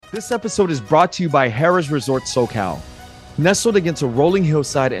This episode is brought to you by Harrah's Resort SoCal. Nestled against a rolling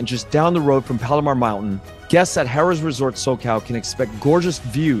hillside and just down the road from Palomar Mountain, guests at Harrah's Resort SoCal can expect gorgeous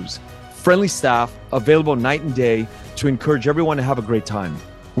views, friendly staff, available night and day to encourage everyone to have a great time.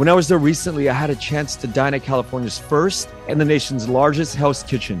 When I was there recently, I had a chance to dine at California's first and the nation's largest Hell's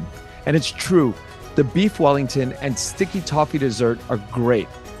Kitchen. And it's true, the beef Wellington and sticky toffee dessert are great.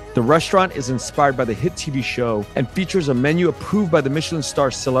 The restaurant is inspired by the hit TV show and features a menu approved by the Michelin star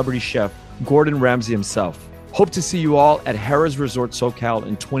celebrity chef Gordon Ramsay himself. Hope to see you all at Harrah's Resort SoCal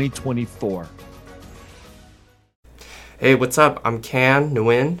in 2024. Hey, what's up? I'm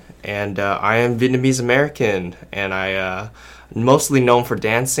Nguyen, and I am Vietnamese American, and I mostly known for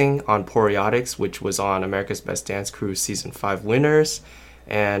dancing on Poreotics, which was on America's Best Dance Crew Season 5 winners.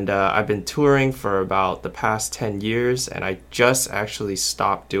 And I've been touring for about the past 10 years, and I just actually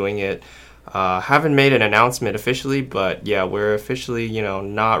stopped doing it. Haven't made an announcement officially, but yeah, we're officially,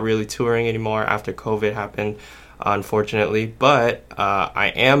 not really touring anymore after COVID happened, unfortunately. But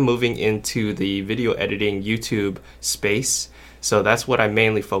I am moving into the video editing YouTube space, so that's what I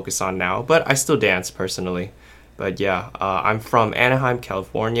mainly focus on now. But I still dance personally. But yeah, I'm from Anaheim,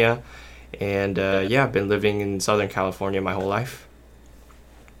 California, and I've been living in Southern California my whole life.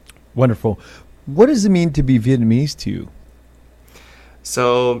 Wonderful. What does it mean to be Vietnamese to you?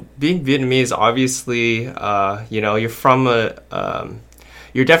 So being Vietnamese, obviously, you're from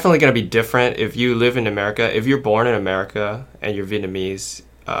you're definitely going to be different if you live in America. If you're born in America and you're Vietnamese,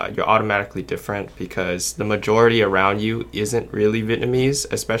 you're automatically different because the majority around you isn't really Vietnamese,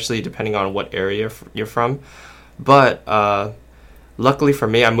 especially depending on what area you're from. But luckily for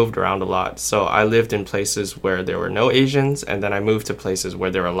me, I moved around a lot. So I lived in places where there were no Asians, and then I moved to places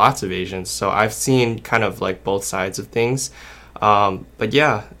where there were lots of Asians. So I've seen kind of like both sides of things. But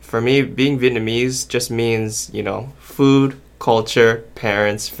yeah, for me, being Vietnamese just means, food, culture,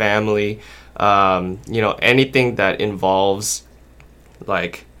 parents, family, anything that involves,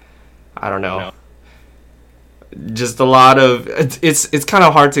 like, I don't know. Just a lot of it's kind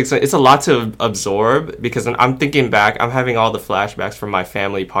of hard to explain. It's a lot to absorb because I'm thinking back, I'm having all the flashbacks from my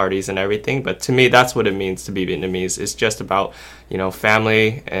family parties and everything, but to me that's what it means to be Vietnamese. It's just about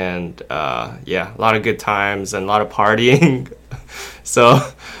family and a lot of good times and a lot of partying. So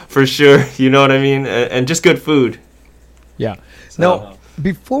for sure, you know what I mean, and just good food. Yeah. Now,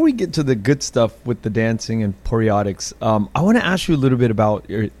 before we get to the good stuff with the dancing and Poreotics, I want to ask you a little bit about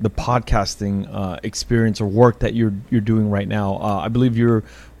the podcasting experience or work that you're doing right now. I believe you're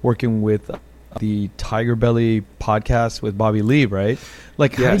working with the Tiger Belly podcast with Bobby Lee, right?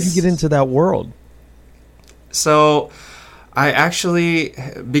 Like, how did you get into that world? So I actually,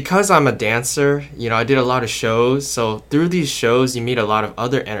 because I'm a dancer, I did a lot of shows. So through these shows, you meet a lot of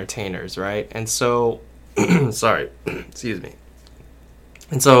other entertainers, right? And so, sorry, excuse me.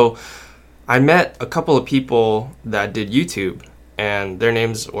 And so I met a couple of people that did YouTube, and their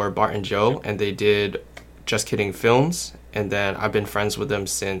names were Bart and Joe, and they did Just Kidding Films. And then I've been friends with them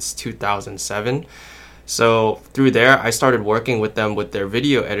since 2007. So through there, I started working with them with their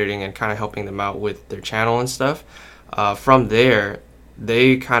video editing and kind of helping them out with their channel and stuff. From there,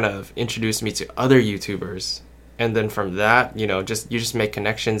 they kind of introduced me to other YouTubers. And then from that, you just make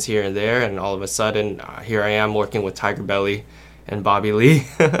connections here and there. And all of a sudden, here I am working with Tiger Belly and Bobby Lee.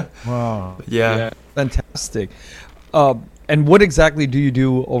 Wow. Yeah. Fantastic. And what exactly do you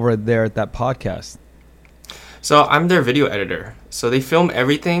do over there at that podcast? So I'm their video editor. So they film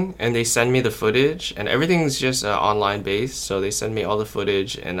everything and they send me the footage, and everything's just online based. So they send me all the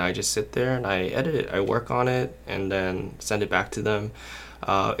footage and I just sit there and I edit it. I work on it and then send it back to them.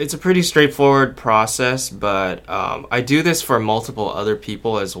 It's a pretty straightforward process, but I do this for multiple other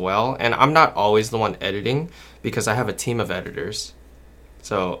people as well. And I'm not always the one editing because I have a team of editors.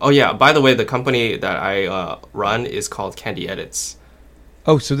 So, by the way, the company that I run is called Candy Edits.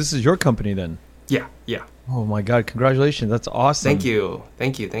 Oh, so this is your company then? Yeah. Oh my God, congratulations. That's awesome. Thank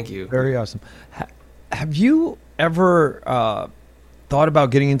you. Very awesome. Have you ever thought about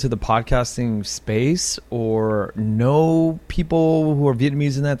getting into the podcasting space or know people who are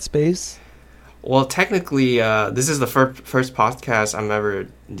Vietnamese in that space? Well, technically, this is the first podcast I'm ever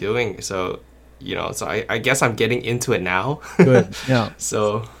doing. So, so I guess I'm getting into it now. Good. Yeah.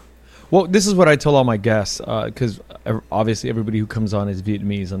 So, well, this is what I tell all my guests, because obviously everybody who comes on is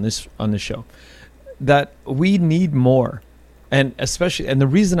Vietnamese on this show, that we need more. And the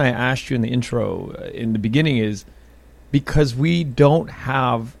reason I asked you in the intro in the beginning is because we don't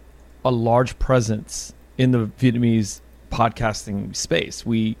have a large presence in the Vietnamese podcasting space.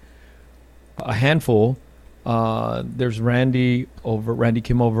 A handful. There's Randy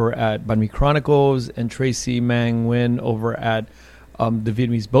Kim over at Banh Mi Chronicles, and Tracy Mang Nguyen over at the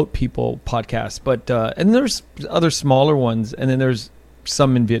Vietnamese Boat People podcast. But and there's other smaller ones, and then there's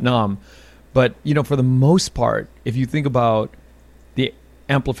some in Vietnam. But for the most part, if you think about the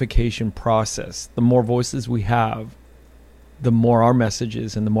amplification process, the more voices we have, the more our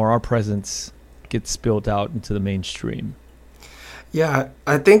messages and the more our presence gets spilled out into the mainstream. Yeah,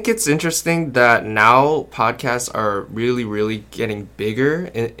 I think it's interesting that now podcasts are really, really getting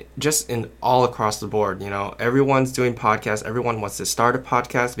bigger, just in all across the board. Everyone's doing podcasts. Everyone wants to start a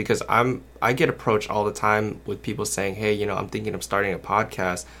podcast because I get approached all the time with people saying, "Hey, I'm thinking of starting a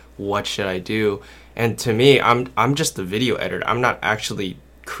podcast. What should I do?" And to me, I'm just the video editor. I'm not actually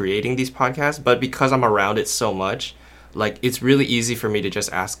creating these podcasts, but because I'm around it so much, like, it's really easy for me to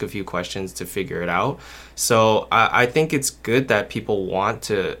just ask a few questions to figure it out. So I think it's good that people want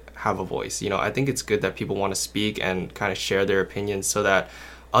to have a voice. I think it's good that people want to speak and kind of share their opinions so that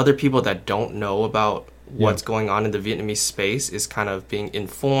other people that don't know about what's going on in the Vietnamese space is kind of being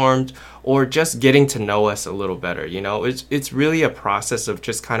informed or just getting to know us a little better. It's really a process of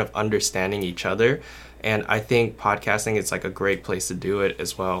just kind of understanding each other. And I think podcasting is like a great place to do it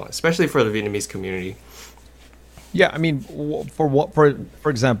as well, especially for the Vietnamese community. Yeah, I mean, for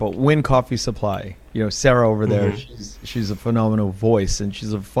example, Nguyen Coffee Supply. Sarah over there, she's a phenomenal voice, and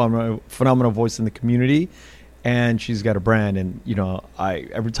she's a phenomenal voice in the community, and she's got a brand. And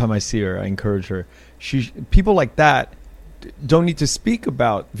every time I see her, I encourage her. People like that don't need to speak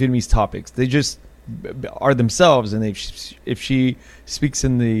about Vietnamese topics. They just are themselves, and if she speaks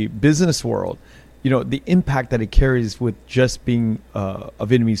in the business world, the impact that it carries with just being a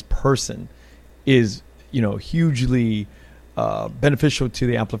Vietnamese person is hugely beneficial to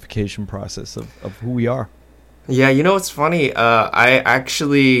the amplification process of who we are. Yeah, it's funny. I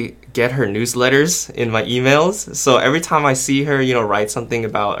actually get her newsletters in my emails. So every time I see her, write something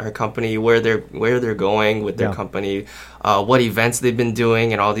about her company, where they're going with their company, what events they've been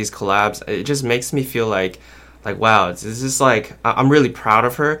doing, and all these collabs, it just makes me feel like wow, this is like, I'm really proud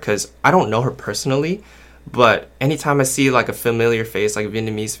of her because I don't know her personally. But anytime I see like a familiar face, like a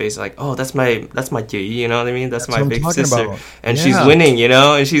Vietnamese face, like, oh, that's my chị, you know what I mean? That's my big sister, about. And she's winning,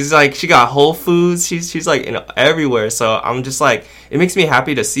 and she's like, she got Whole Foods, she's like everywhere. So I'm just like, it makes me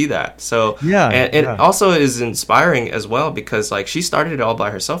happy to see that. So and also is inspiring as well because like she started it all by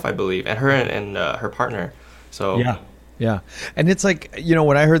herself, I believe, and her partner. So yeah. And it's like,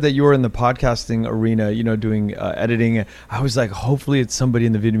 when I heard that you were in the podcasting arena, doing editing, I was like, hopefully it's somebody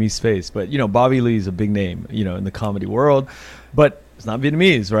in the Vietnamese space. But, Bobby Lee is a big name, in the comedy world, but it's not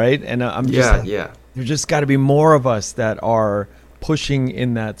Vietnamese, right? And I'm just there just got to be more of us that are pushing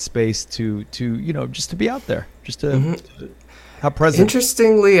in that space to just to be out there, just to have presence.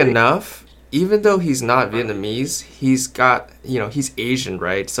 Interestingly enough, even though he's not Vietnamese, he's got, he's Asian,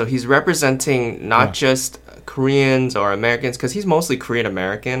 right? So he's representing not just Koreans or Americans, because he's mostly Korean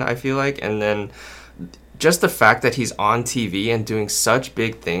American, I feel like. And then just the fact that he's on TV and doing such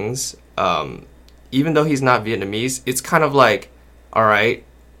big things, even though he's not Vietnamese, it's kind of like, all right,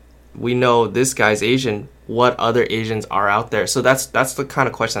 we know this guy's Asian. What other Asians are out there? So that's the kind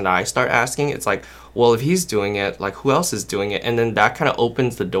of question that I start asking. It's like, well, if he's doing it, like, who else is doing it? And then that kind of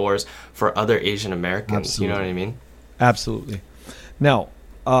opens the doors for other Asian Americans. Absolutely. You know what I mean? Absolutely. Now,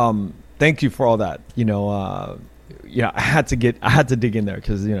 thank you for all that. I had to dig in there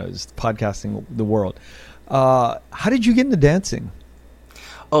because it's podcasting the world. How did you get into dancing?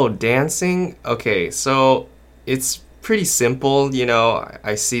 Oh, dancing. Okay, so it's pretty simple.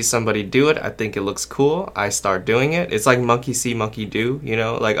 I see somebody do it, I think it looks cool, I start doing it. It's like monkey see, monkey do.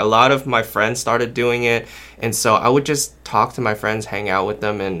 Like a lot of my friends started doing it, and so I would just talk to my friends, hang out with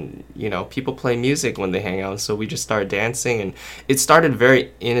them, and people play music when they hang out, so we just started dancing. And it started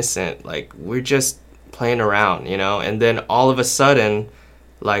very innocent, like we're just playing around, and then all of a sudden,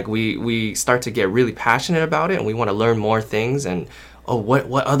 like we start to get really passionate about it, and we want to learn more things. And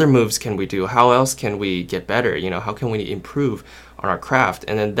what other moves can we do? How else can we get better? How can we improve on our craft?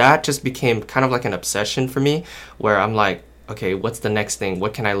 And then that just became kind of like an obsession for me, where I'm like, okay, what's the next thing?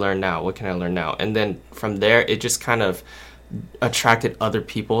 What can I learn now? What can I learn now? And then from there, it just kind of attracted other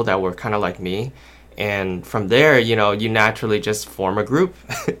people that were kind of like me. And from there, you naturally just form a group.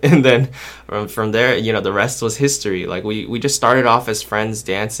 And then from there, the rest was history. Like we just started off as friends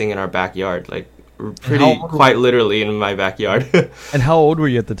dancing in our backyard, like quite literally in my backyard. And how old were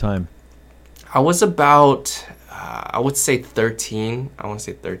you at the time? I was about, I would say 13. I want to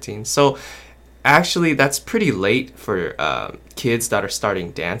say 13. So actually, that's pretty late for kids that are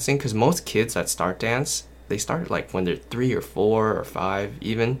starting dancing, because most kids that start dance, they start like when they're 3 or 4 or 5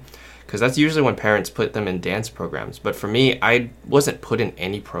 even, because that's usually when parents put them in dance programs. But for me, I wasn't put in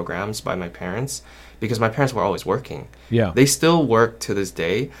any programs by my parents, because my parents were always working. Yeah. They still work to this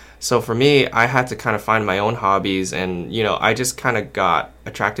day. So for me, I had to kind of find my own hobbies, and I just kind of got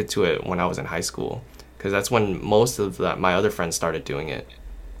attracted to it when I was in high school, because that's when most of my other friends started doing it.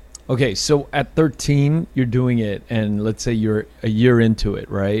 Okay, so at 13, you're doing it, and let's say you're a year into it,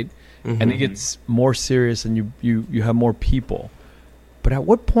 right? Mm-hmm. And it gets more serious, and you have more people. But at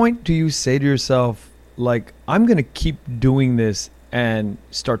what point do you say to yourself, like, I'm going to keep doing this and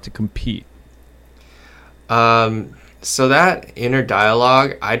start to compete? So that inner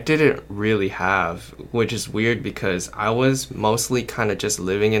dialogue, I didn't really have, which is weird because I was mostly kind of just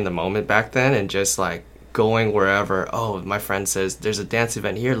living in the moment back then and just like going wherever. Oh, my friend says there's a dance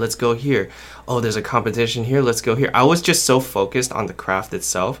event here, let's go here. Oh, there's a competition here, let's go here. I was just so focused on the craft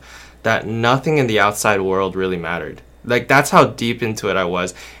itself that nothing in the outside world really mattered. Like, that's how deep into it I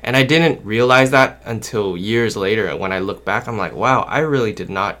was. And I didn't realize that until years later. When I look back, I'm like, wow, I really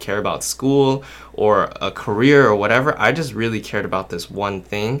did not care about school or a career or whatever. I just really cared about this one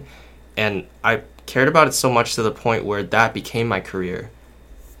thing. And I cared about it so much to the point where that became my career.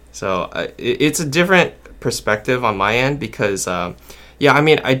 So it's a different perspective on my end because, yeah, I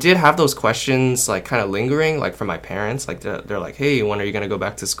mean, I did have those questions like kind of lingering, like from my parents. Like, they're like, hey, when are you going to go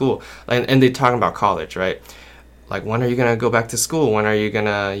back to school? And they're talking about college, right? Like, when are you going to go back to school? When are you going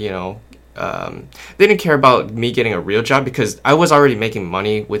to, they didn't care about me getting a real job because I was already making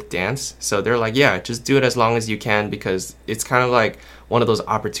money with dance. So they're like, yeah, just do it as long as you can because it's kind of like one of those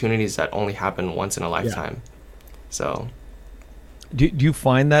opportunities that only happen once in a lifetime. Yeah. So. Do you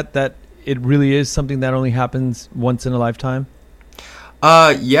find that it really is something that only happens once in a lifetime?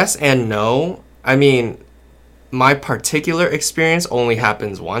 Yes and no. I mean, my particular experience only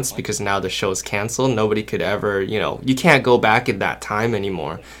happens once because now the show's canceled. Nobody could ever, you can't go back in that time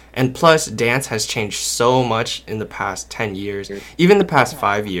anymore. And plus, dance has changed so much in the past 10 years, even the past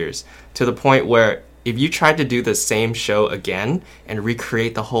 5 years, to the point where if you tried to do the same show again and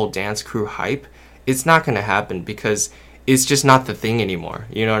recreate the whole dance crew hype, it's not going to happen because it's just not the thing anymore.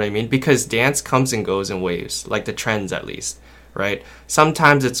 You know what I mean? Because dance comes and goes in waves, like the trends at least, right?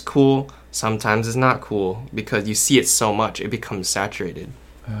 Sometimes it's cool. Sometimes it's not cool because you see it so much, it becomes saturated.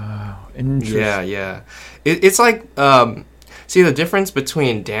 Interesting. Yeah. It's like, see, the difference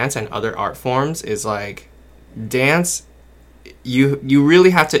between dance and other art forms is like dance, you really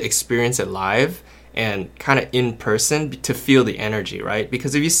have to experience it live and kind of in person to feel the energy, right?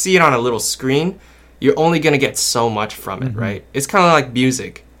 Because if you see it on a little screen, you're only going to get so much from it, right? It's kind of like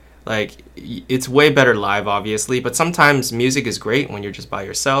music. Like, it's way better live, obviously, but sometimes music is great when you're just by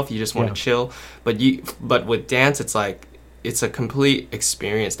yourself. You just want to chill. But with dance, it's like, it's a complete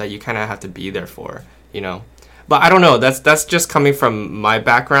experience that you kind of have to be there for, But I don't know. That's just coming from my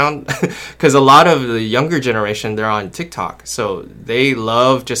background, because a lot of the younger generation, they're on TikTok, so they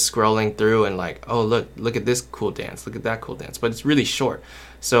love just scrolling through and like, oh, look at this cool dance, look at that cool dance, but it's really short.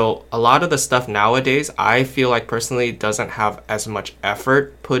 So a lot of the stuff nowadays, I feel like personally doesn't have as much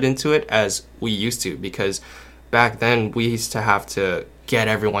effort put into it as we used to, because back then we used to have to get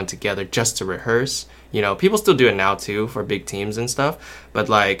everyone together just to rehearse. People still do it now too for big teams and stuff, but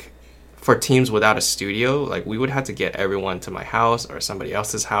like for teams without a studio, like we would have to get everyone to my house or somebody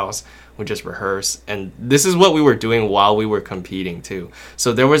else's house. We just rehearse, and this is what we were doing while we were competing too.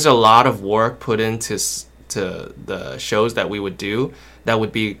 So there was a lot of work put into the shows that we would do that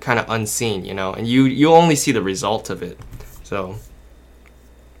would be kind of unseen, and you only see the result of it. So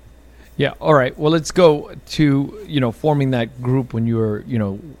yeah, all right, well, let's go to forming that group when you were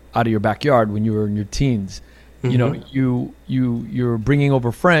out of your backyard, when you were in your teens. You're bringing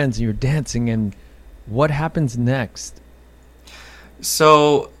over friends and you're dancing, and what happens next?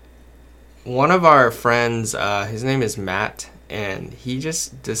 So one of our friends, his name is Matt, and he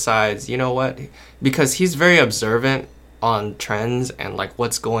just decides, what, because he's very observant on trends and like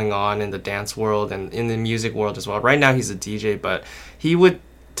what's going on in the dance world and in the music world as well. Right now he's a DJ, but he would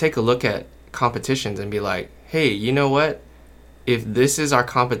take a look at competitions and be like, hey, you know what? If this is our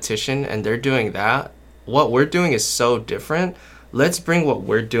competition and they're doing that, what we're doing is so different. Let's bring what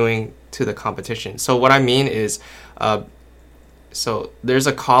we're doing to the competition. So what I mean is, so there's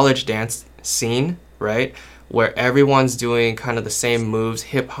a college dance scene, right? Where everyone's doing kind of the same moves,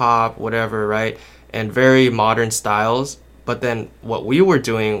 hip hop, whatever, right? And very modern styles. But then what we were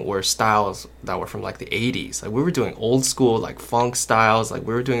doing were styles that were from like the 80s. Like we were doing old school, like funk styles, like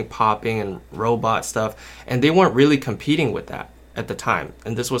we were doing popping and robot stuff. And they weren't really competing with that at the time.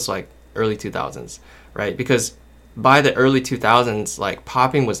 And this was like early 2000s, right? Because by the early 2000s, like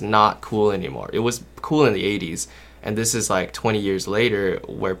popping was not cool anymore. It was cool in the 80s. And this is like 20 years later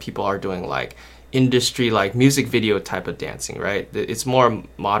where people are doing like industry like music video type of dancing, right? It's more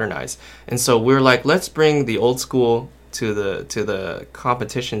modernized. And so we're like, let's bring the old school to the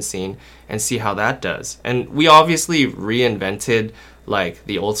competition scene and see how that does. And we obviously reinvented like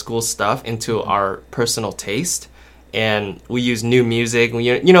the old school stuff into our personal taste, and we use new music.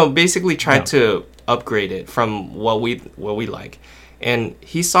 We, basically tried to upgrade it from what we like. And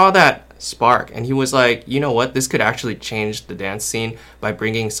he saw that spark, and he was like, you know what, this could actually change the dance scene by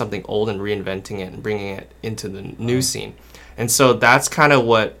bringing something old and reinventing it and bringing it into the new scene. And so that's kind of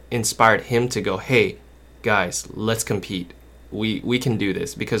what inspired him to go, hey guys, let's compete. We can do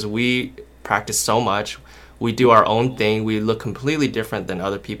this because we practice so much. We do our own thing. We look completely different than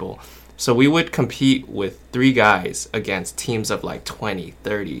other people. So we would compete with 3 guys against teams of like 20,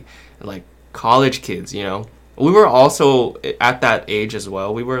 30, like college kids, We were also at that age as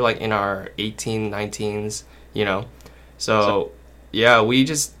well. We were like in our 18, 19s, So yeah, we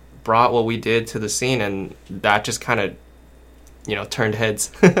just brought what we did to the scene, and that just kind of, turned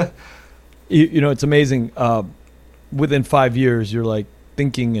heads. It's amazing. Within 5 years, you're like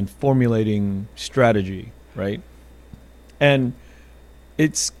thinking and formulating strategy, right? And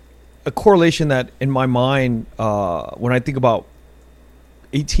it's a correlation that in my mind, when I think about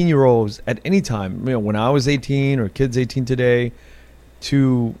 18-year-olds at any time, when I was 18 or kids 18 today,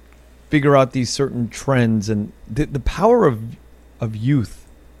 to figure out these certain trends and the power of youth.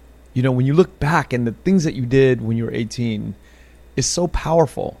 When you look back and the things that you did when you were 18 is so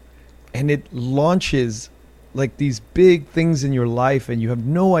powerful, and it launches like these big things in your life, and you have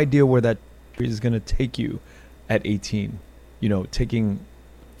no idea where that is going to take you at 18. Taking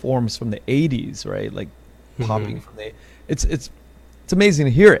forms from the 80s, right? Like popping from the it's amazing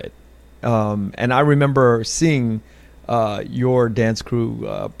to hear it. And I remember seeing your dance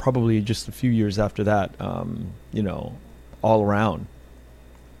crew probably just a few years after that, all around.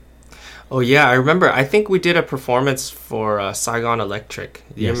 Oh yeah, I remember. I think we did a performance for Saigon Electric.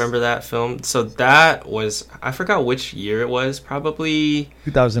 Do you remember that film? So that was, I forgot which year it was, probably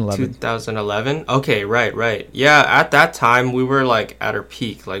 2011. 2011. Okay, right. Yeah, at that time we were like at our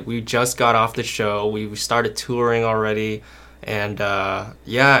peak. Like we just got off the show. We started touring already. And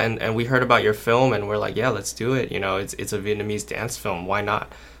and we heard about your film, and we're like, yeah, let's do it. It's a Vietnamese dance film. Why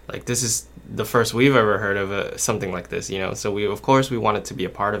not? Like, this is the first we've ever heard of something like this. So we wanted to be a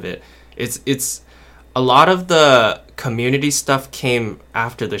part of it. It's a lot of the community stuff came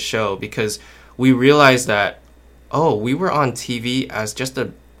after the show, because we realized that, we were on TV as just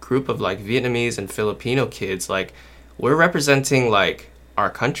a group of like Vietnamese and Filipino kids. Like, we're representing like our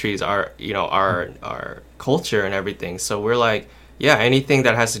countries, our culture and everything. So we're like, yeah, anything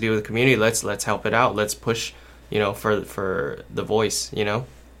that has to do with the community, let's help it out. Let's push, for the voice,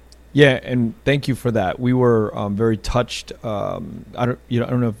 Yeah, and thank you for that. We were very touched. I don't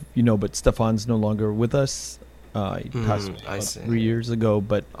know if you know, but Stefan's no longer with us. He passed away 3 years ago,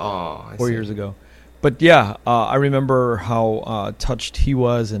 but 4 years ago. But yeah, I remember how touched he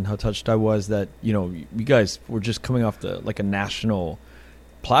was and how touched I was that you guys were just coming off a national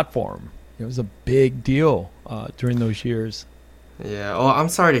platform. It was a big deal during those years. Yeah. Oh, I'm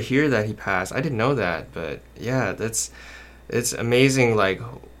sorry to hear that he passed. I didn't know that, but yeah, it's amazing. Like,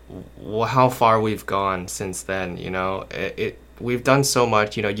 how far we've gone since then. We've done so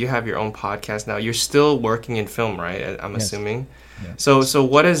much. You have your own podcast now. You're still working in film, right? I'm assuming. Yes. So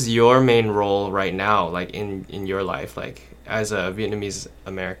what is your main role right now, like in your life, like as a Vietnamese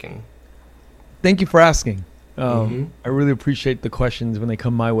American? Thank you for asking. I really appreciate the questions when they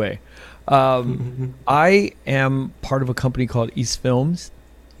come my way. I am part of a company called East Films.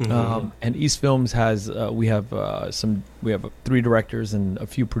 And East Films has we have 3 directors and a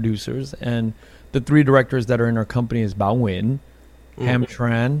few producers, and the 3 directors that are in our company is Bao Nguyen, Ham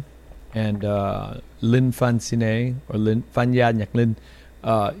Tran, and Linh Phan Sine, or Linh Phan Ya Nhạc Linh.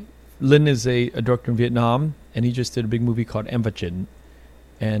 Linh is a director in Vietnam, and he just did a big movie called Em Và Chinh,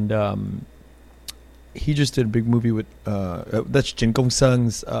 and he just did a big movie with that's Jin Gong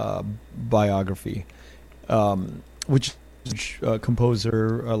Sung's biography, which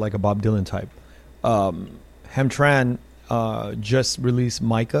composer like a Bob Dylan type. Ham Tran just released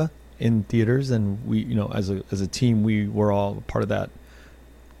Micah in theaters, and we, as a team, we were all part of that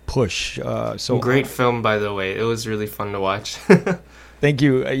push. So great film, by the way. It was really fun to watch. Thank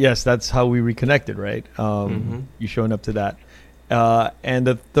you. Yes, that's how we reconnected, right? You showing up to that. And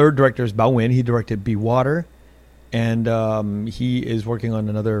the 3rd director is Bao Nguyen. He directed Be Water, and he is working on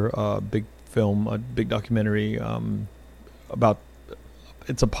another big film, a big documentary about,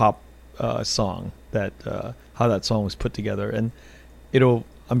 it's a pop song, that how that song was put together, and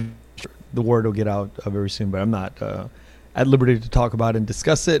I'm sure the word will get out very soon, but I'm not at liberty to talk about and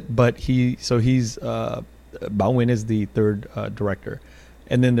discuss it. But he's Bao Nguyen is the third director,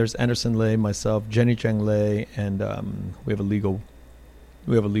 and then there's Anderson Lei, myself, Jenny Chang Lei, and we have a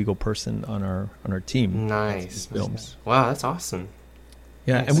legal person on our team. Nice films. Wow, that's awesome.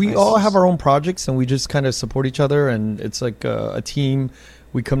 Yeah, nice, and we nice. all have our own projects, and we just kind of support each other, and it's like a team.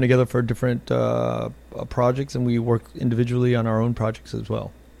 We come together for different projects, and we work individually on our own projects as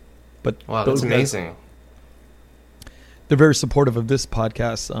well. But wow, that's amazing. They're very supportive of this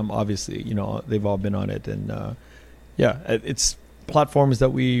podcast. Obviously, they've all been on it, and it's platforms that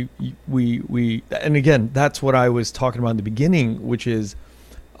we and again, that's what I was talking about in the beginning, which is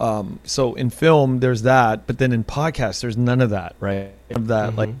so in film there's that, but then in podcasts there's none of that, right? Of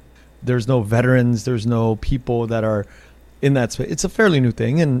that, like there's no veterans, there's no people that are in that space. It's a fairly new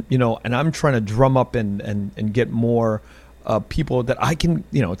thing, and and I'm trying to drum up and get more people that I can,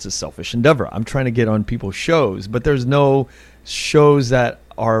 it's a selfish endeavor. I'm trying to get on people's shows, but there's no shows that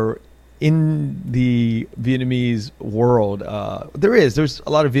are in the Vietnamese world. There's a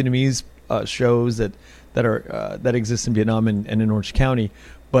lot of Vietnamese shows that exist in Vietnam and in Orange County,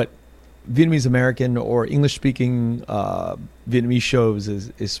 but Vietnamese American or English speaking Vietnamese shows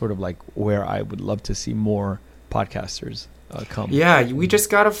is sort of like where I would love to see more podcasters come. Yeah, we just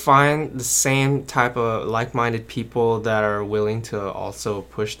gotta find the same type of like-minded people that are willing to also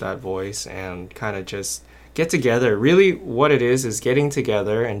push that voice and kind of just get together. Really what it is getting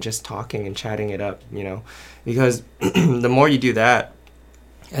together and just talking and chatting it up, because the more you do that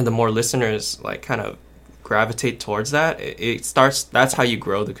and the more listeners like kind of gravitate towards that, that's how you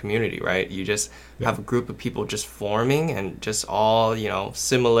grow the community, right? You just have a group of people just forming and just all,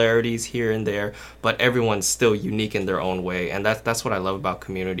 similarities here and there, but everyone's still unique in their own way. And that's what I love about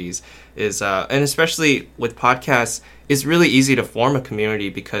communities is, and especially with podcasts, it's really easy to form a community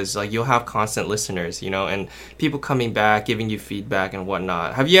because like you'll have constant listeners, and people coming back, giving you feedback and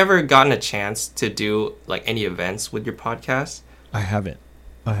whatnot. Have you ever gotten a chance to do like any events with your podcast? I haven't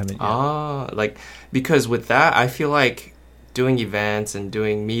yet. Because with that, I feel like doing events and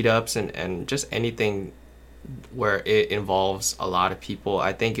doing meetups and just anything where it involves a lot of people,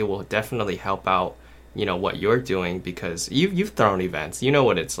 I think it will definitely help out, what you're doing, because you've thrown events,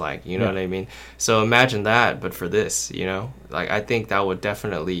 what it's like, what I mean? So imagine that, but for this, I think that would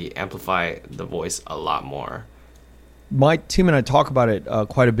definitely amplify the voice a lot more. My team and I talk about it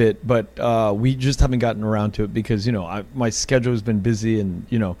quite a bit, but we just haven't gotten around to it because, my schedule has been busy and,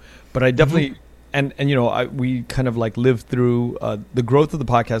 but I definitely, and we kind of like lived through the growth of the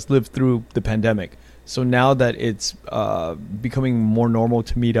podcast, lived through the pandemic. So now that it's becoming more normal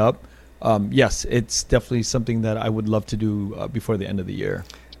to meet up, yes, it's definitely something that I would love to do before the end of the year.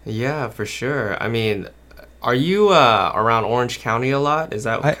 Yeah, for sure. I mean, are you around Orange County a lot? Is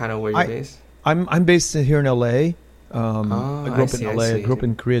that kind of where you're based? I'm based here in LA. I grew up in LA. I grew up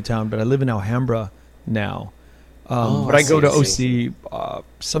in Koreatown, but I live in Alhambra now. But I go to OC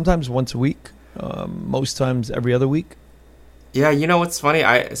sometimes once a week, most times every other week. Yeah, what's funny?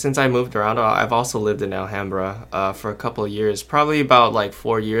 Since I moved around, I've also lived in Alhambra for a couple of years. Probably about like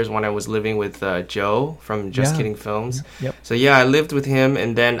 4 years when I was living with Joe from Just Kidding Films. Yep. So yeah, I lived with him,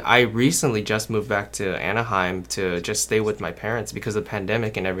 and then I recently just moved back to Anaheim to just stay with my parents because of the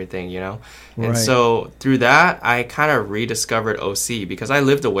pandemic and everything, And Right. so through that, I kind of rediscovered OC because I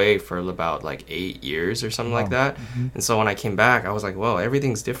lived away for about like 8 years or something like that. And so when I came back, I was like, whoa,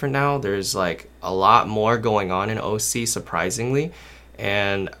 everything's different now. There's like a lot more going on in OC, surprisingly.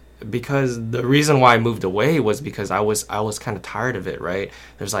 And because the reason why I moved away was because I was kind of tired of it, right?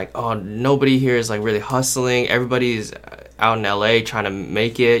 There's like, oh, nobody here is like really hustling. Everybody's out in LA trying to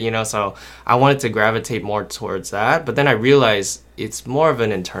make it, so I wanted to gravitate more towards that. But then I realized it's more of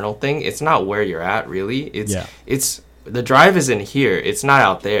an internal thing. It's not where you're at, really. It's the drive is in here. It's not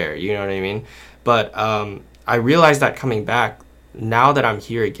out there, you know what I mean? But I realized that coming back, now that I'm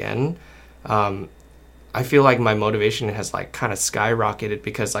here again, I feel like my motivation has like kind of skyrocketed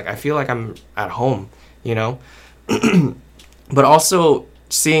because like I feel like I'm at home, but also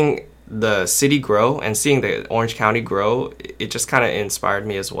seeing the city grow and seeing the Orange County grow, it just kind of inspired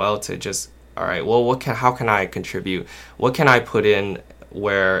me as well to just, all right, well, how can I contribute? What can I put in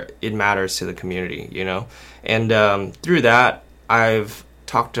where it matters to the community, And through that, I've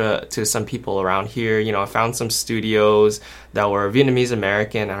talked to some people around here. I found some studios that were Vietnamese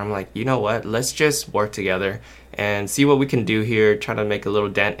American, and I'm like, you know what? Let's just work together and see what we can do here. Try to make a little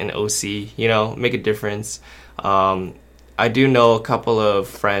dent in OC, make a difference. I do know a couple of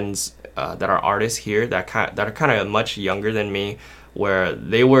friends that are artists here that are kind of much younger than me, where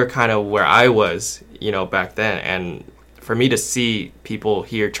they were kind of where I was, back then. And for me to see people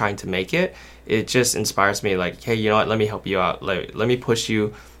here trying to make it, it just inspires me. Like, hey, you know what? Let me help you out. Like, let me push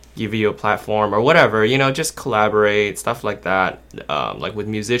you, give you a platform or whatever. You know, just collaborate, stuff like that. Like with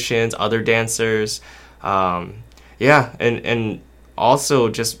musicians, other dancers. Yeah, and also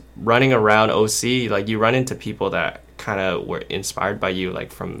just running around OC, like you run into people that kind of were inspired by you,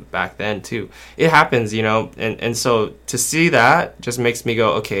 like from back then too. It happens, you know, and so to see that just makes me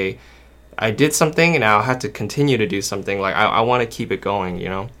go, okay, I did something and now I have to continue to do something. Like I want to keep it going, you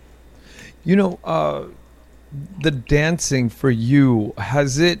know. You know, the dancing for you,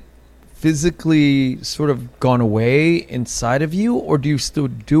 has it physically sort of gone away inside of you, or do you still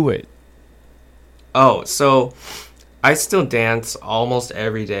do it? Oh, so I still dance almost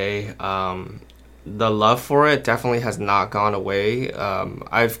every day. The love for it definitely has not gone away.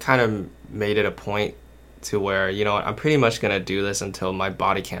 I've kind of made it a point to where, you know, I'm pretty much gonna do this until my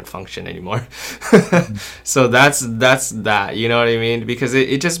body can't function anymore. So that's that, you know what I mean? Because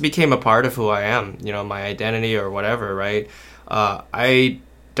it just became a part of who I am, you know, my identity or whatever, right? I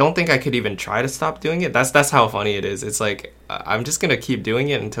don't think I could even try to stop doing it. That's how funny it is. It's like I'm just gonna keep doing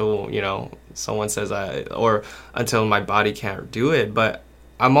it until, you know, someone says or until my body can't do it. But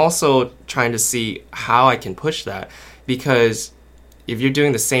I'm also trying to see how I can push that, because if you're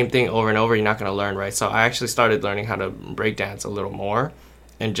doing the same thing over and over, you're not going to learn, right? So I actually started learning how to breakdance a little more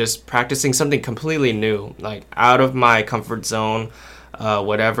and just practicing something completely new, like out of my comfort zone,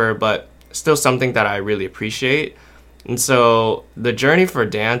 whatever, but still something that I really appreciate. And so the journey for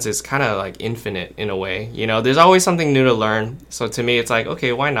dance is kind of like infinite in a way. You know, there's always something new to learn. So to me, it's like,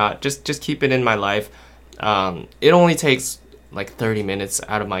 okay, why not? Just keep it in my life. It only takes like 30 minutes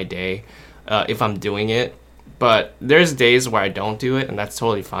out of my day if I'm doing it. But there's days where I don't do it, and that's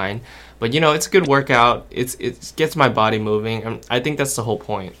totally fine. But, you know, it's a good workout. It gets my body moving. And I think that's the whole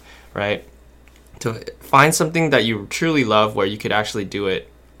point, right? To find something that you truly love where you could actually do it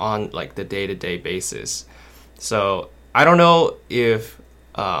on, like, the day-to-day basis. So I don't know if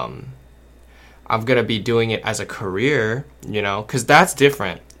I'm going to be doing it as a career, you know, because that's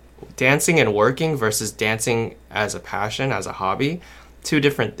different. Dancing and working versus dancing as a passion, as a hobby, two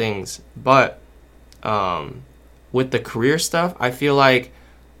different things. But with the career stuff, I feel like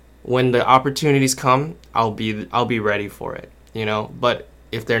when the opportunities come, I'll be ready for it, you know. But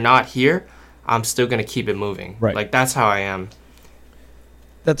if they're not here, I'm still gonna keep it moving. Right. Like that's how I am.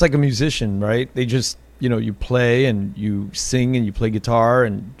 That's like a musician, right? They just, you know, you play and you sing and you play guitar,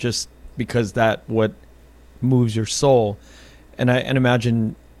 and just because that what moves your soul. And I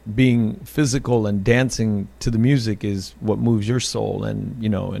imagine being physical and dancing to the music is what moves your soul, and, you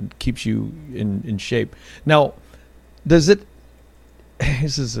know, and keeps you in shape. Now, does it,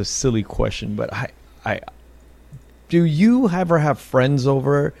 this is a silly question, but I do you ever have friends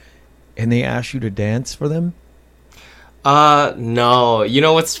over and they ask you to dance for them? No. You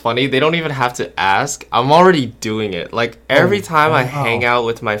know what's funny? They don't even have to ask. I'm already doing it. Like every time I hang out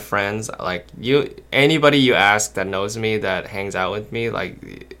with my friends, like anybody you ask that knows me, that hangs out with me,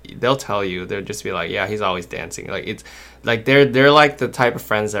 like they'll tell you. They'll just be like, yeah, he's always dancing. Like it's like they're like the type of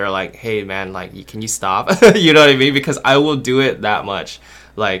friends that are like, hey man, like can you stop? You know what I mean? Because I will do it that much.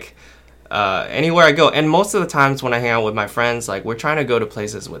 Like anywhere I go. And most of the times when I hang out with my friends, like we're trying to go to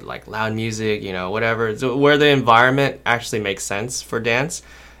places with like loud music, you know, whatever, so where the environment actually makes sense for dance.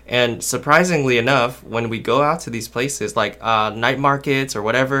 And surprisingly enough, when we go out to these places like night markets or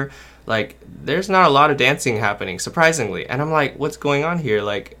whatever, like there's not a lot of dancing happening, surprisingly. And I'm like, what's going on here?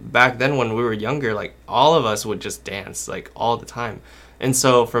 Like back then when we were younger, like all of us would just dance like all the time. And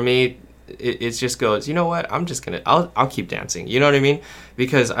so for me, it just goes, you know what, I'll keep dancing, you know what I mean?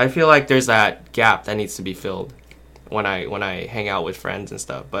 Because I feel like there's that gap that needs to be filled when I hang out with friends and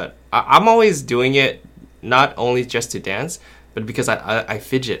stuff. But I'm always doing it not only just to dance, but because I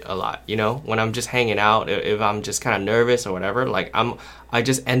fidget a lot, you know, when I'm just hanging out. If I'm just kind of nervous or whatever, like I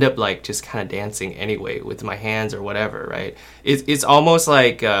just end up like just kind of dancing anyway with my hands or whatever, right? It's almost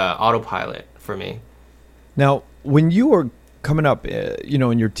like autopilot for me. Now, when you were coming up, you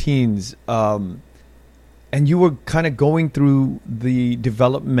know, in your teens, and you were kind of going through the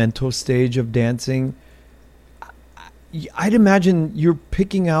developmental stage of dancing, I'd imagine you're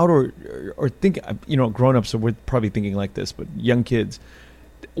picking out or think, you know, grown-ups are probably thinking like this, but young kids,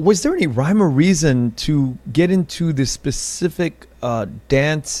 was there any rhyme or reason to get into this specific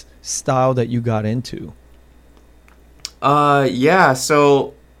dance style that you got into? Yeah,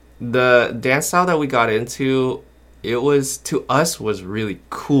 so the dance style that we got into, it was, to us, was really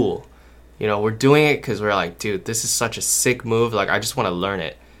cool. You know, we're doing it because we're like, dude, this is such a sick move. Like, I just want to learn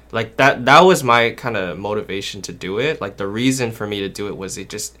it. Like, that was my kind of motivation to do it. Like, the reason for me to do it was it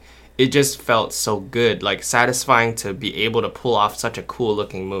it just felt so good, like satisfying to be able to pull off such a cool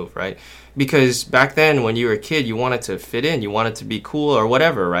looking move, right? Because back then when you were a kid, you wanted to fit in, you wanted to be cool or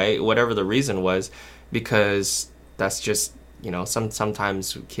whatever, right? Whatever the reason was, because that's just,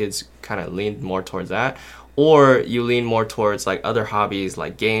 sometimes kids kind of lean more towards that, or you lean more towards like other hobbies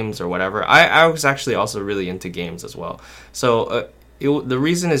like games or whatever. I was actually also really into games as well. So the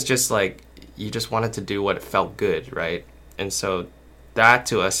reason is just like you just wanted to do what felt good, right? And so that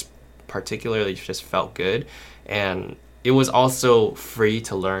to us particularly just felt good, and it was also free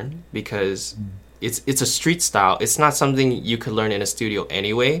to learn because it's a street style. It's not something you could learn in a studio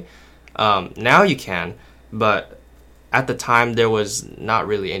anyway. Now you can, but at the time there was not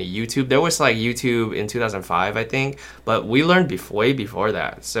really any YouTube. There was like YouTube in 2005, I think, but we learned way before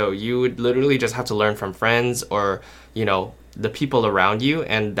that. So you would literally just have to learn from friends or the people around you,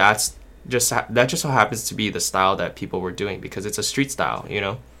 and that just so happens to be the style that people were doing because it's a street style.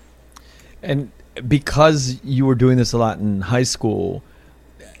 And because you were doing this a lot in high school,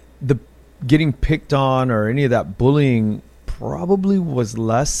 the getting picked on or any of that bullying probably was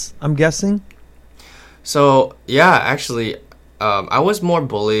less, I'm guessing. So yeah, actually, I was more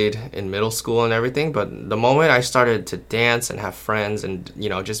bullied in middle school and everything, but the moment I started to dance and have friends and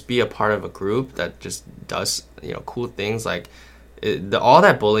just be a part of a group that just does cool things, like all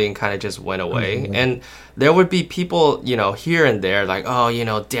that bullying kind of just went away. Mm-hmm. And there would be people here and there like,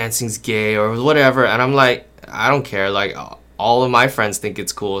 oh, dancing's gay or whatever, and I'm like, I don't care, like all of my friends think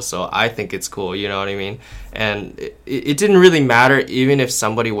it's cool, so I think it's cool, you know what I mean? And it didn't really matter even if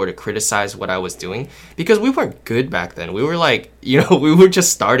somebody were to criticize what I was doing, because we weren't good back then. We were like, we were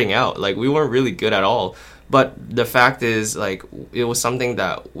just starting out. Like, we weren't really good at all. But the fact is, like, it was something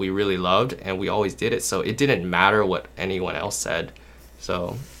that we really loved, and we always did it, so it didn't matter what anyone else said.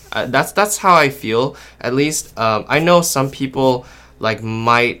 So that's how I feel, at least. I know some people like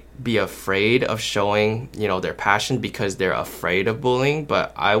might be afraid of showing their passion because they're afraid of bullying,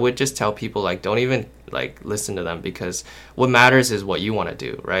 but I would just tell people, like, don't even like listen to them, because what matters is what you want to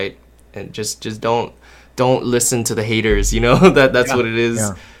do, right? And just don't listen to the haters, that's what it is.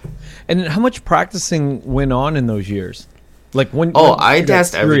 Yeah. And how much practicing went on in those years? Like I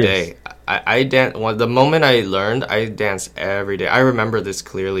danced every day. I danced. Well, the moment I learned, I danced every day. I remember this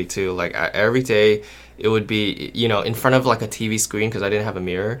clearly too. Like every day, it would be in front of like a TV screen because I didn't have a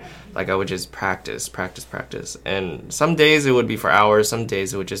mirror. Like I would just practice, and some days it would be for hours. Some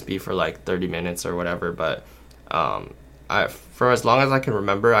days it would just be for like 30 minutes or whatever. But for as long as I can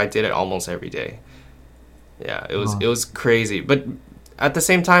remember, I did it almost every day. Yeah, it was crazy. But at the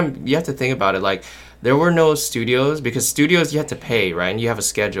same time, you have to think about it. Like, there were no studios, because studios you have to pay, right? And you have a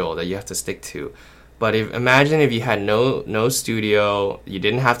schedule that you have to stick to. But imagine if you had no studio, you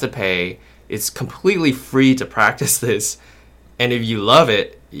didn't have to pay. It's completely free to practice this, and if you love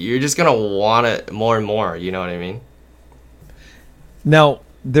it, you're just gonna want it more and more. You know what I mean? Now,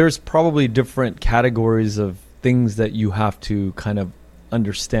 there's probably different categories of things that you have to kind of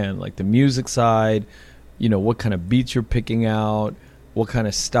understand, like the music side. What kind of beats you're picking out, what kind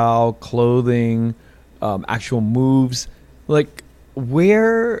of style, clothing, actual moves. Like,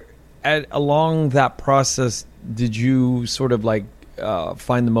 where along that process did you sort of like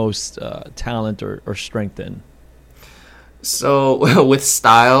find the most talent or strength in? So with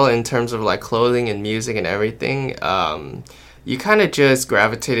style, in terms of like clothing and music and everything, you kind of just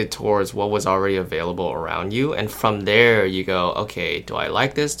gravitated towards what was already available around you, and from there you go, okay, do I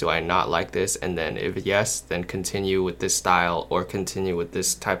like this, do I not like this? And then if yes, then continue with this style or continue with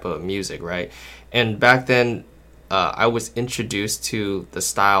this type of music, right? And back then I was introduced to the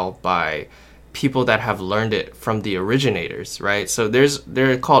style by people that have learned it from the originators, right? So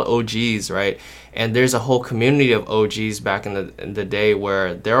they're called OGs, right? And there's a whole community of OGs back in the day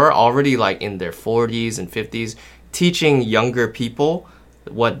where they're already like in their 40s and 50s teaching younger people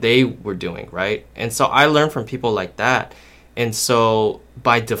what they were doing, right? And so I learned from people like that. And so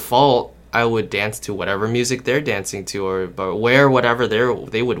by default, I would dance to whatever music they're dancing to, or wear whatever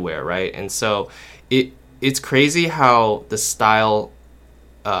they would wear, right? And so it's crazy how the style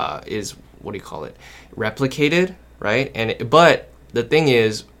is, what do you call it, replicated, right? But the thing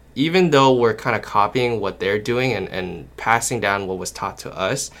is, even though we're kind of copying what they're doing and passing down what was taught to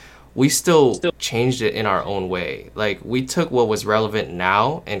us, we still changed it in our own way. Like, we took what was relevant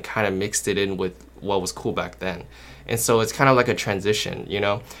now and kind of mixed it in with what was cool back then. And so it's kind of like a transition,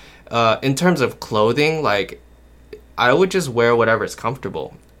 in terms of clothing, like, I would just wear whatever is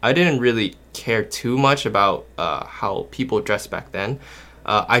comfortable. I didn't really care too much about how people dressed back then.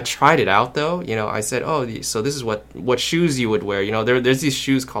 I tried it out though. I said, so this is what shoes you would wear. There's these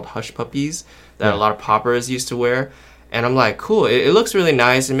shoes called hush puppies that a lot of poppers used to wear. And I'm like, cool, it looks really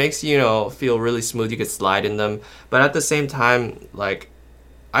nice. It makes you, feel really smooth. You could slide in them. But at the same time, like,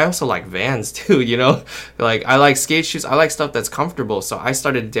 I also like Vans too. Like, I like skate shoes. I like stuff that's comfortable. So I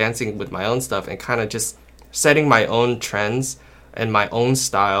started dancing with my own stuff and kind of just setting my own trends and my own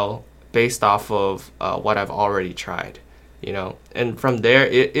style based off of what I've already tried. And from there,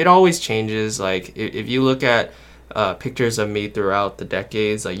 it always changes. Like, if you look at pictures of me throughout the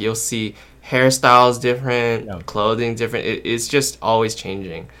decades, like, you'll see hairstyles different, Yeah. clothing different. It's just always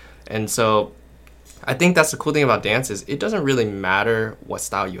changing. And so I think that's the cool thing about dance is it doesn't really matter what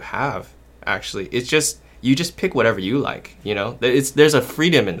style you have, actually. It's just, you just pick whatever you like, There's a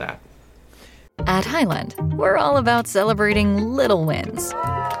freedom in that. At Highland, we're all about celebrating little wins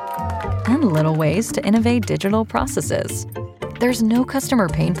and little ways to innovate digital processes. There's no customer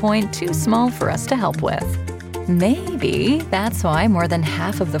pain point too small for us to help with. Maybe that's why more than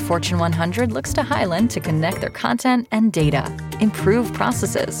half of the Fortune 100 looks to Highland to connect their content and data, improve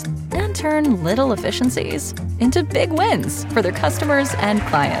processes, and turn little efficiencies into big wins for their customers and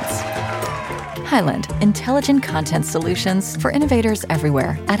clients. Highland, intelligent content solutions for innovators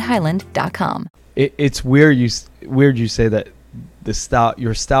everywhere at highland.com. It's weird you say that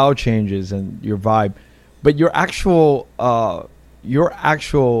your style changes and your vibe, but your actual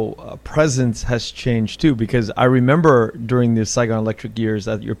presence has changed too, because I remember during the Saigon Electric years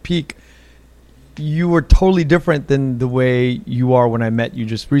at your peak, you were totally different than the way you are when I met you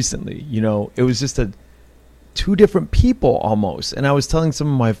just recently. It was just two different people almost. And I was telling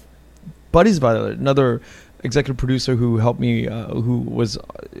some of my buddies about it. Another executive producer who helped me, who was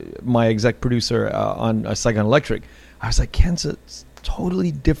my exec producer on Saigon Electric. I was like, Ken's a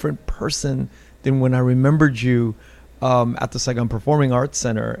totally different person than when I remembered you at the Saigon Performing Arts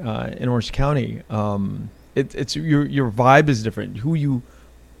Center in Orange County. It's your vibe is different. Who you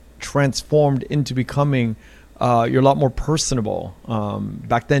transformed into becoming, you're a lot more personable.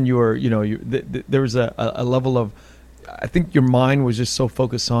 Back then, you were, there was a level of, I think your mind was just so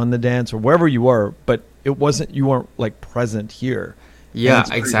focused on the dance or wherever you were, but you weren't like present here. Yeah,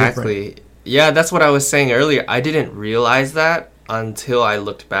 exactly. Different. Yeah, that's what I was saying earlier. I didn't realize that until I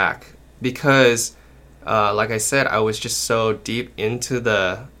looked back because, like I said, I was just so deep into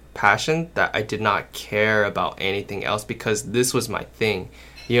the passion that I did not care about anything else because this was my thing.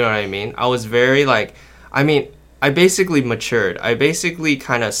 You know what I mean? I was very I basically matured. I basically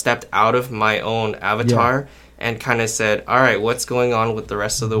kind of stepped out of my own avatar and kind of said, all right, what's going on with the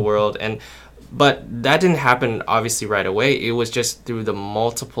rest of the world? But that didn't happen obviously right away. It was just through the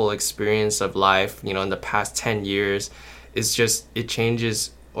multiple experience of life, in the past 10 years. It's just, it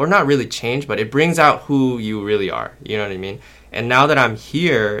changes, or not really change, but it brings out who you really are. You know what I mean? And now that I'm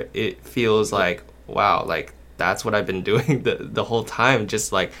here, it feels like, wow, like that's what I've been doing the whole time.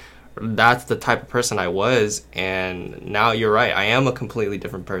 Just like, that's the type of person I was. And now you're right. I am a completely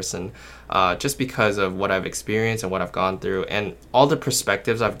different person just because of what I've experienced and what I've gone through and all the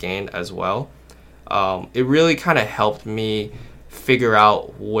perspectives I've gained as well. It really kind of helped me figure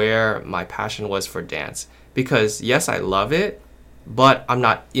out where my passion was for dance. Because yes, I love it, but I'm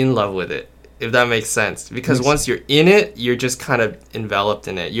not in love with it, if that makes sense. Because once you're in it, you're just kind of enveloped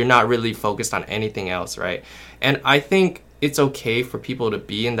in it. You're not really focused on anything else, right? And I think it's okay for people to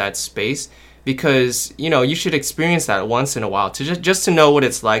be in that space because, you should experience that once in a while to just to know what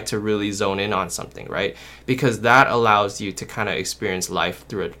it's like to really zone in on something, right? Because that allows you to kind of experience life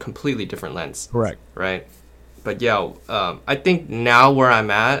through a completely different lens. Correct. Right? But yeah, I think now where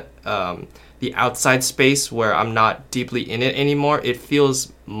I'm at, the outside space where I'm not deeply in it anymore, it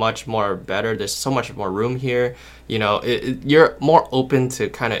feels much more better. There's so much more room here. You're more open to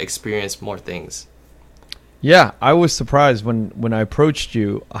kind of experience more things. Yeah, I was surprised when I approached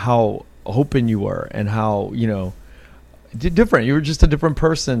you how open you were and how, different. You were just a different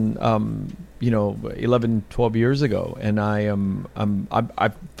person, 11, 12 years ago. And I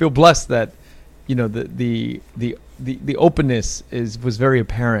feel blessed that, the openness was very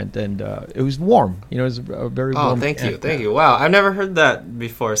apparent and it was warm. It was a very warm. Oh, thank you. Wow, I've never heard that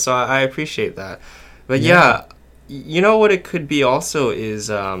before, so I appreciate that. But yeah, what it could be also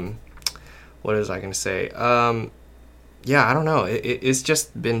is what was I going to say? I don't know. It's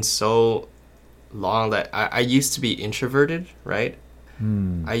just been so long that I used to be introverted, right?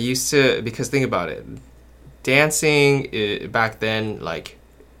 I used to, because think about it. Dancing back then, like,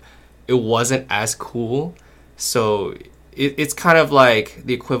 it wasn't as cool. So it's kind of like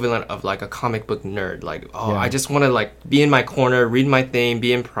the equivalent of like a comic book nerd. Like, I just want to like be in my corner, read my thing,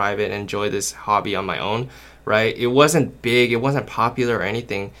 be in private, and enjoy this hobby on my own, right? It wasn't big. It wasn't popular or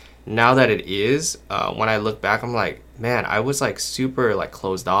anything. Now that it is, when I look back, I'm like, man, I was like super like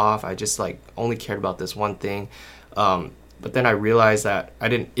closed off. I just like only cared about this one thing. But then I realized that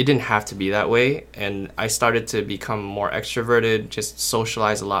it didn't have to be that way, and I started to become more extroverted, just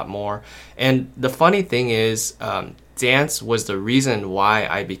socialize a lot more. And the funny thing is, dance was the reason why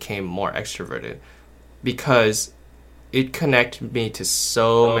I became more extroverted, because it connected me to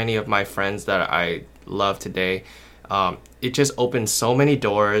so many of my friends that I love today. It just opened so many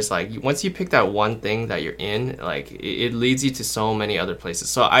doors. Like once you pick that one thing that you're in, like it leads you to so many other places.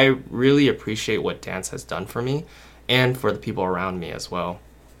 So I really appreciate what dance has done for me and for the people around me as well.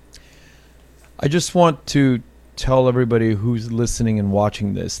 I just want to tell everybody who's listening and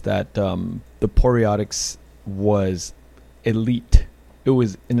watching this that the Poreotics was elite. It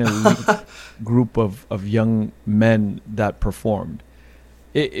was an elite group of young men that performed.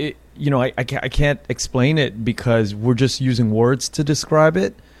 I can't explain it because we're just using words to describe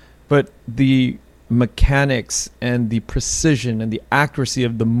it, but the mechanics and the precision and the accuracy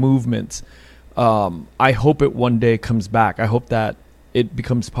of the movements, I hope it one day comes back. I hope that it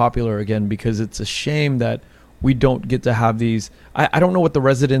becomes popular again, because it's a shame that we don't get to have these. I don't know what the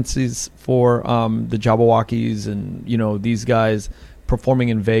residencies for the Jabberwockies and these guys performing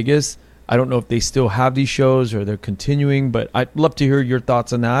in Vegas. I don't know if they still have these shows or they're continuing, but I'd love to hear your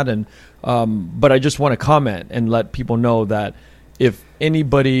thoughts on that. And but I just want to comment and let people know that if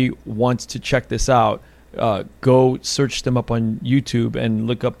anybody wants to check this out, go search them up on YouTube and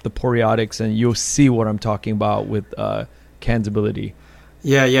look up the Poreotics, and you'll see what I'm talking about with Can's ability.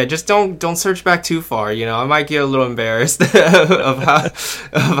 Yeah. Just don't search back too far. I might get a little embarrassed of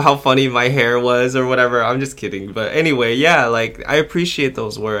how funny my hair was or whatever. I'm just kidding. But anyway, yeah, like I appreciate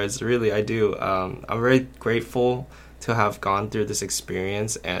those words. Really, I do. I'm very grateful to have gone through this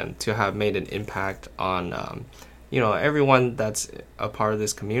experience and to have made an impact on, everyone that's a part of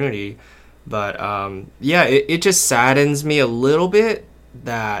this community. But it just saddens me a little bit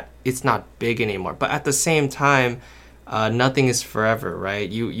that it's not big anymore. But at the same time, nothing is forever, right?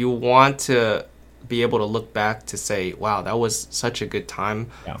 You want to be able to look back to say, wow, that was such a good time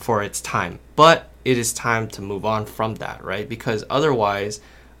for its time. But it is time to move on from that, right? Because otherwise,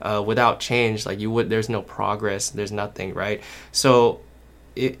 without change, like there's no progress, there's nothing, right? So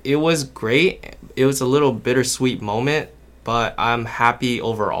it was great. It was a little bittersweet moment, but I'm happy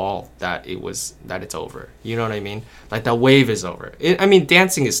overall that it's over. You know what I mean? Like the wave is over.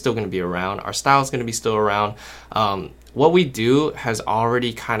 Dancing is still going to be around. Our style is going to be still around. What we do has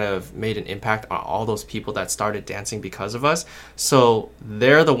already kind of made an impact on all those people that started dancing because of us. So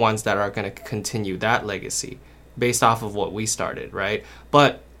they're the ones that are going to continue that legacy based off of what we started, right?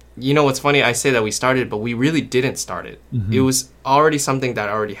 But what's funny? I say that we started, but we really didn't start it. Mm-hmm. It was already something that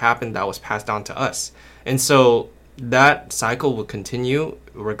already happened that was passed on to us. And so that cycle will continue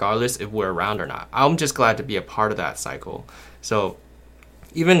regardless if we're around or not. I'm just glad to be a part of that cycle. So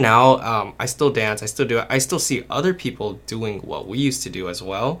even now, I still dance, I still do it. I still see other people doing what we used to do as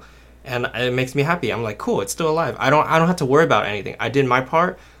well, and it makes me happy. I'm like, cool, it's still alive. I don't have to worry about anything. I did my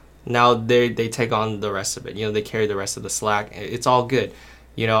part. Now they take on the rest of it. They carry the rest of the slack. It's all good.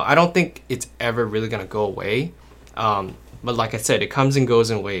 I don't think it's ever really gonna go away. But like I said, it comes and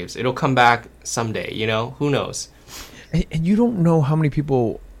goes in waves. It'll come back someday. Who knows? And you don't know how many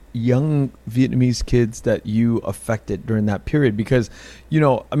people, young Vietnamese kids, that you affected during that period, because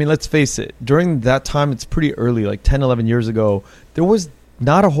let's face it, during that time, it's pretty early, like 10, 11 years ago, there was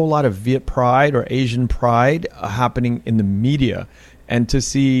not a whole lot of Viet pride or Asian pride happening in the media. And to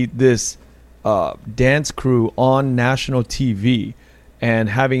see this dance crew on national TV and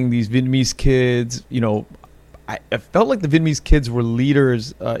having these Vietnamese kids, I felt like the Vietnamese kids were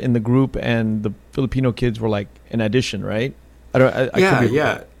leaders in the group, and the Filipino kids were like an addition, right?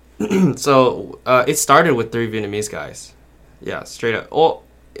 Yeah. So it started with 3 Vietnamese guys. Yeah, straight up. Well,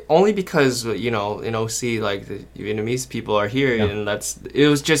 only because in OC, like the Vietnamese people are here, and it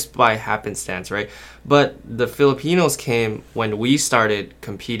was just by happenstance, right? But the Filipinos came when we started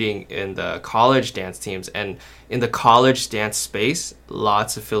competing in the college dance teams, and in the college dance space,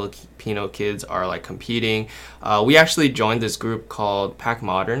 lots of Filipino kids are like competing. We actually joined this group called Pac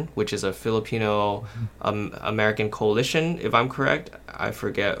Modern, which is a Filipino American coalition, if I'm correct. I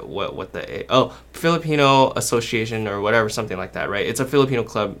forget what Filipino Association or whatever, something like that, right? It's a Filipino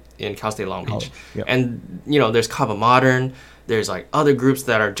club in Cal State Long Beach. Yep. And there's Kaba Modern, there's like other groups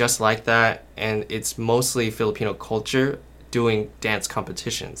that are just like that, and it's mostly Filipino culture doing dance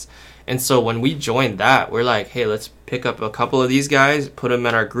competitions. And so when we joined that, we're like, hey, let's pick up a couple of these guys, put them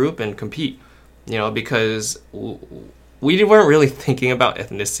in our group and compete, because we weren't really thinking about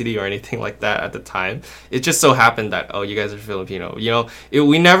ethnicity or anything like that at the time. It just so happened that, oh, you guys are Filipino.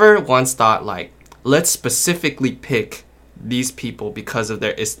 We never once thought like, let's specifically pick these people because of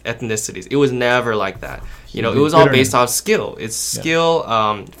their ethnicities. It was never like that. You know, it was all based off skill. It's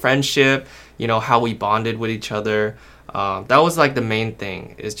skill, friendship, you know, how we bonded with each other. That was like the main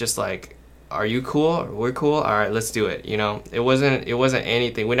thing. It's just like, are you cool? We're cool. All right, let's do it. You know, it wasn't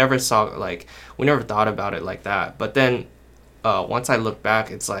anything. We never thought about it like that. But then once I look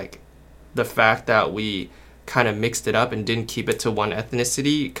back, it's like the fact that we kind of mixed it up and didn't keep it to one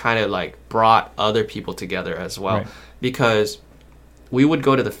ethnicity kind of like brought other people together as well. Right. Because we would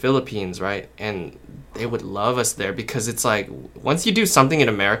go to the Philippines, right? And they would love us there because it's like once you do something in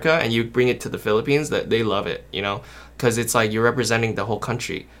America and you bring it to the Philippines, that they love it, you know, because it's like you're representing the whole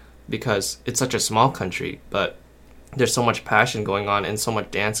country because it's such a small country, but there's so much passion going on and so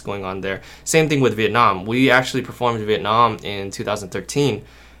much dance going on there. Same thing with Vietnam. We actually performed in Vietnam in 2013,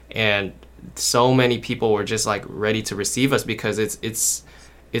 and so many people were just like ready to receive us because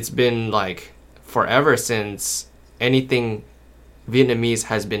it's been like forever since anything Vietnamese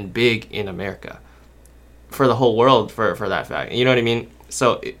has been big in America for the whole world for that fact. You know what I mean?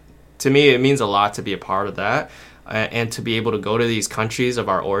 So to me, it means a lot to be a part of that and to be able to go to these countries of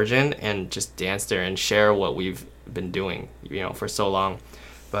our origin and just dance there and share what we've been doing, you know, for so long.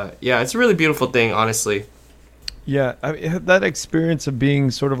 But yeah, it's a really beautiful thing, honestly. Yeah, I mean, that experience of being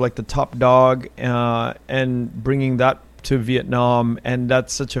sort of like the top dog and bringing that to Vietnam, and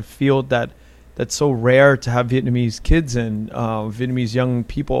that's such a field that's so rare to have Vietnamese kids in, Vietnamese young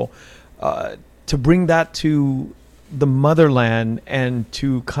people, to bring that to the motherland and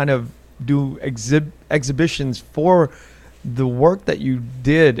to kind of do exhibitions for the work that you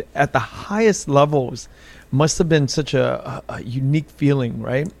did at the highest levels must have been such a unique feeling,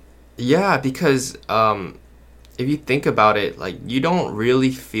 right? Yeah, because if you think about it, like you don't really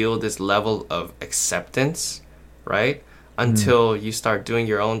feel this level of acceptance, right? Until you start doing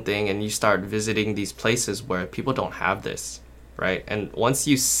your own thing and you start visiting these places where people don't have this, right? And once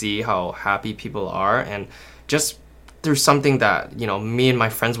you see how happy people are, and just through something that, you know, me and my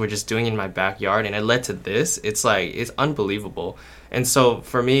friends were just doing in my backyard and it led to this, it's like, it's unbelievable. And so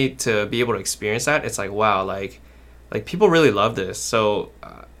for me to be able to experience that, it's like, wow, like people really love this. So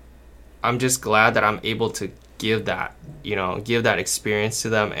I'm just glad that I'm able to give that experience to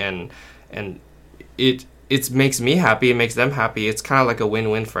them, and it makes me happy, it makes them happy. It's kind of like a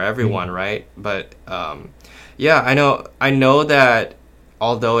win-win for everyone, right? But yeah, I know that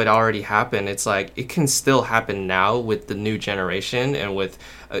although it already happened, it's like it can still happen now with the new generation, and with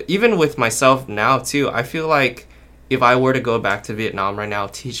even with myself now too. I feel like if I were to go back to Vietnam right now,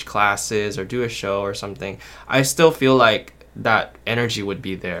 teach classes or do a show or something, I still feel like that energy would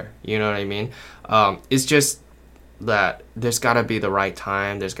be there. You know what I mean? It's just that there's got to be the right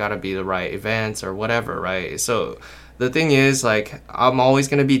time, there's got to be the right events or whatever, right? So the thing is, like, I'm always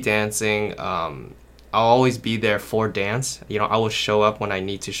going to be dancing. I'll always be there for dance. You know, I will show up when I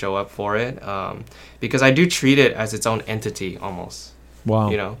need to show up for it, because I do treat it as its own entity almost. Wow.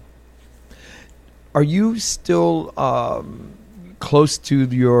 You know? Are you still close to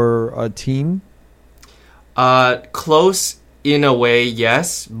your team? Close in a way,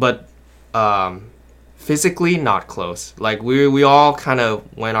 yes, but physically not close. Like we all kind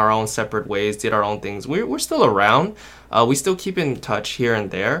of went our own separate ways, did our own things. We're still around. We still keep in touch here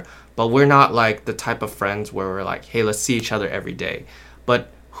and there, but we're not like the type of friends where we're like, hey, let's see each other every day. But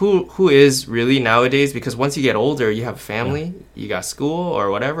who is really nowadays, because once you get older, you have family, you got school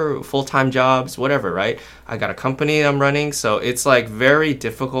or whatever, full-time jobs, whatever, right? I got a company I'm running, so it's like very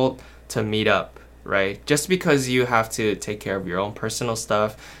difficult to meet up, right? Just because you have to take care of your own personal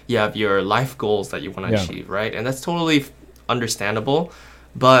stuff, you have your life goals that you want to achieve, right? And that's totally understandable.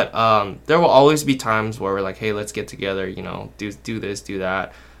 But there will always be times where we're like, hey, let's get together, you know, do this, do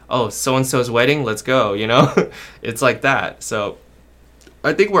that. Oh, so-and-so's wedding, let's go, you know? It's like that. So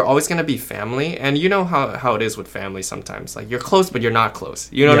I think we're always going to be family. And you know how it is with family sometimes. Like, you're close, but you're not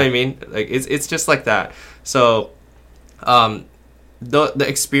close. You know what I mean? Like, it's just like that. So the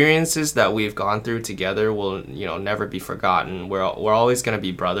experiences that we've gone through together will, you know, never be forgotten. We're always going to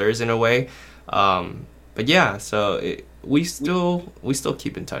be brothers in a way. But yeah, so we still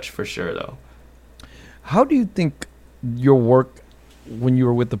keep in touch for sure, though. How do you think your work when you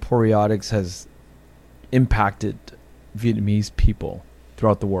were with the Poreotics has impacted Vietnamese people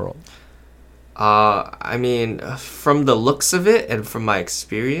throughout the world? I mean, from the looks of it and from my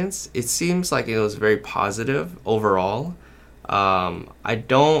experience, it seems like it was very positive overall. I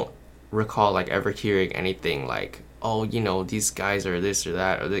don't recall like ever hearing anything like, oh, you know, these guys are this or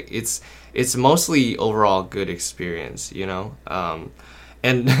that. Or it's mostly overall good experience, you know.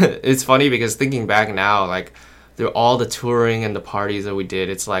 And it's funny because thinking back now, like through all the touring and the parties that we did,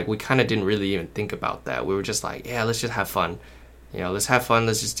 it's like we kind of didn't really even think about that. We were just like, yeah, let's just have fun. Let's have fun.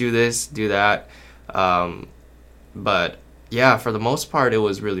 Let's just do this, do that. But yeah, for the most part, it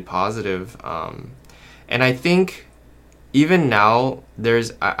was really positive. And I think even now,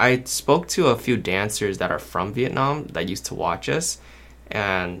 I spoke to a few dancers that are from Vietnam that used to watch us,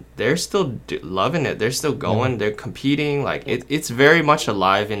 and they're still loving it. They're still going. They're competing. Like it's very much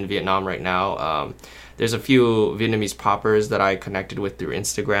alive in Vietnam right now. There's a few Vietnamese poppers that I connected with through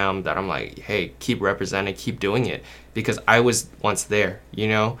Instagram that I'm like, hey, keep representing, keep doing it, because I was once there,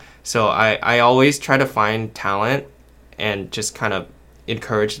 So I always try to find talent and just kind of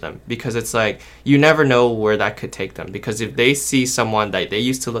encourage them, because it's like you never know where that could take them, because if they see someone that they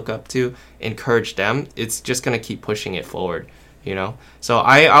used to look up to, encourage them, it's just going to keep pushing it forward, So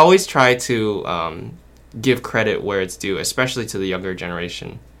I always try to give credit where it's due, especially to the younger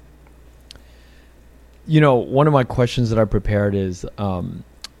generation. One of my questions that I prepared is,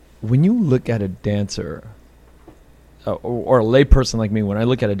 when you look at a dancer or a layperson like me, when I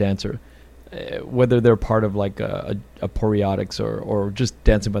look at a dancer, whether they're part of like a Poreotics or just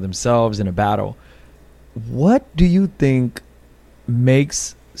dancing by themselves in a battle, what do you think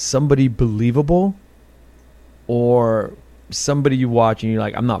makes somebody believable, or somebody you watch and you're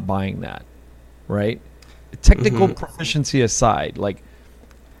like, I'm not buying that, right? Technical proficiency aside, like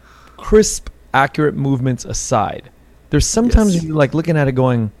crisp, accurate movements aside, there's sometimes you're like looking at it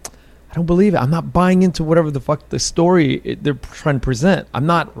going, I don't believe it. I'm not buying into whatever the fuck the story they're trying to present. I'm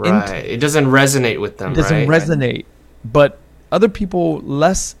not into it. It doesn't resonate with them. It doesn't resonate. But other people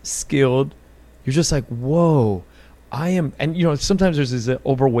less skilled, you're just like, whoa, I am. And sometimes there's these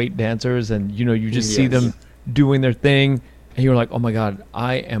overweight dancers, and you just see them doing their thing, and you're like, oh my god,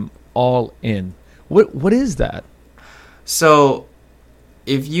 I am all in. What is that? So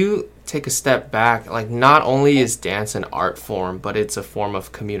if you take a step back, like not only is dance an art form, but it's a form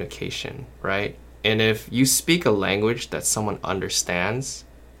of communication, right? And if you speak a language that someone understands,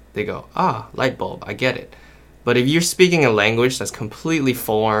 they go, light bulb, I get it. But if you're speaking a language that's completely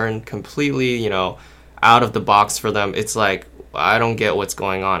foreign, completely, out of the box for them, it's like, I don't get what's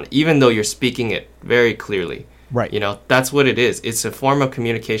going on, even though you're speaking it very clearly. Right. That's what it is. It's a form of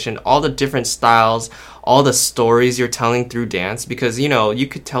communication. All the different styles, all the stories you're telling through dance, because, you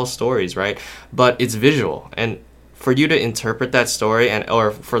could tell stories, right? But it's visual. And for you to interpret that story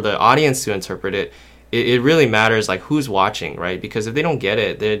or for the audience to interpret it, it really matters, like who's watching, right? Because if they don't get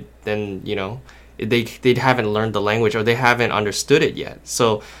it, then they haven't learned the language, or they haven't understood it yet.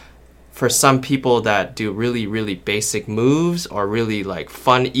 So for some people that do really, really basic moves, or really like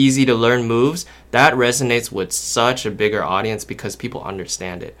fun, easy to learn moves, that resonates with such a bigger audience because people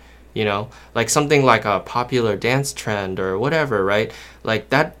understand it. Like something like a popular dance trend or whatever, right? Like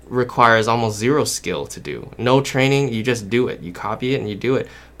that requires almost zero skill to do. No training, you just do it. You copy it and you do it.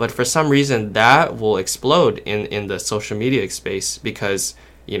 But for some reason, that will explode in the social media space because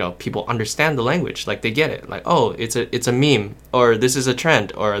people understand the language, like they get it, like, oh, it's a meme, or this is a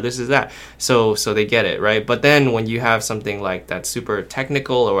trend, or this is that, so they get it, right? But then when you have something like that super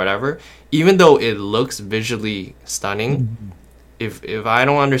technical or whatever, even though it looks visually stunning, if I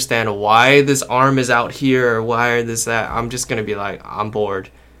don't understand why this arm is out here or why this that, I'm just gonna be like, I'm bored.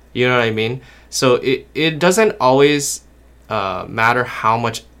 You know what I mean? So it doesn't always matter how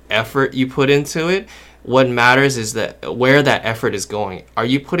much effort you put into it. What matters is that where that effort is going. Are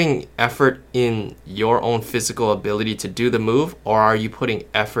you putting effort in your own physical ability to do the move, or are you putting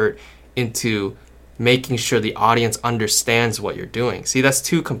effort into making sure the audience understands what you're doing? See, that's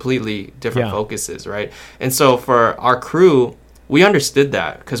two completely different focuses, right? And so for our crew, we understood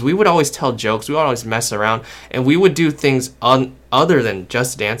that because we would always tell jokes, we would always mess around, and we would do things other than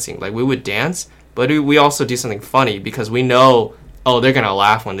just dancing. Like we would dance, but we also do something funny because we know, oh, they're going to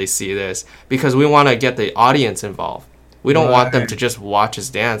laugh when they see this, because we want to get the audience involved. We don't want them to just watch us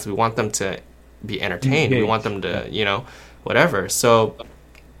dance. We want them to be entertained. We want them to, whatever. So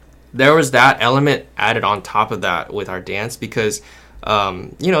there was that element added on top of that with our dance because,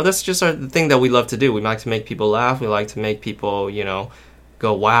 that's just the thing that we love to do. We like to make people laugh. We like to make people,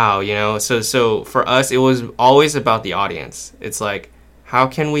 go, wow, So for us, it was always about the audience. It's like, how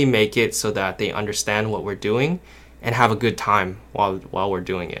can we make it so that they understand what we're doing and have a good time while we're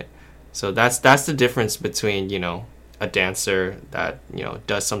doing it? So that's the difference between, a dancer that,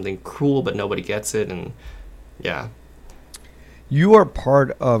 does something cool but nobody gets it, and You are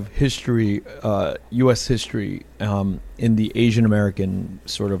part of history, U.S. history, in the Asian American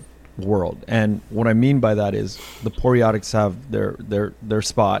sort of world. And what I mean by that is the Poreotics have their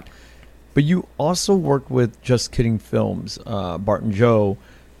spot, but you also worked with Just Kidding Films, Bart and Joe,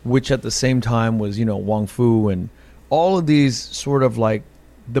 which at the same time was, Wong Fu and all of these sort of like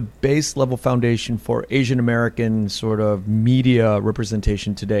the base level foundation for Asian American sort of media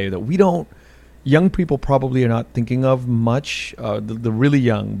representation today that young people probably are not thinking of much, the really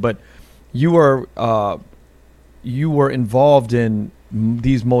young, but you were involved in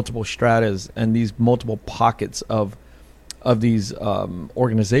these multiple stratas and these multiple pockets of these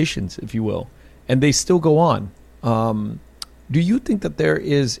organizations, if you will, and they still go on. Do you think that there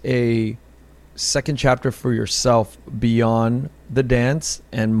is a second chapter for yourself beyond the dance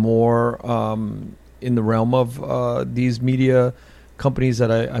and more in the realm of these media companies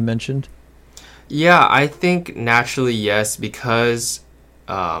that I mentioned? Yeah, I think naturally yes, because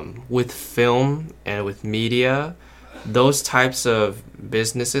with film and with media, those types of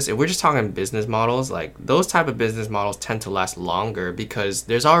businesses, if we're just talking business models, like those type of business models tend to last longer because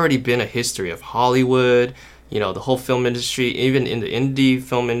there's already been a history of Hollywood, the whole film industry, even in the indie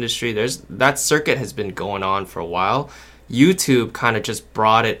film industry, that circuit has been going on for a while. YouTube kind of just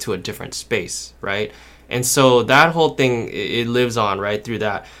brought it to a different space, right? And so that whole thing, it lives on right through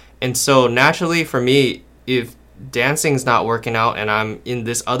that. And so naturally for me, if dancing's not working out and I'm in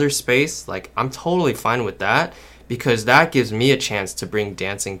this other space, like I'm totally fine with that because that gives me a chance to bring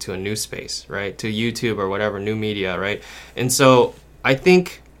dancing to a new space, right? To YouTube or whatever, new media, right? And so I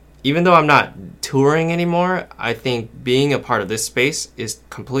think even though I'm not touring anymore, I think being a part of this space is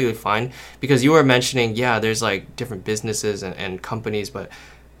completely fine because you were mentioning, yeah, there's like different businesses and companies, but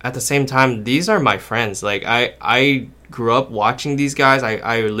at the same time, these are my friends. Like I grew up watching these guys.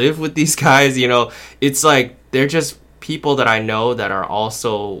 I live with these guys, it's like they're just people that I know that are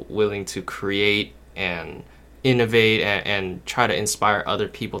also willing to create and innovate and try to inspire other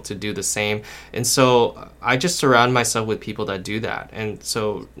people to do the same. And so I just surround myself with people that do that. And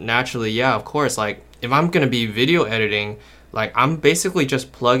so naturally, yeah, of course, like if I'm going to be video editing, like I'm basically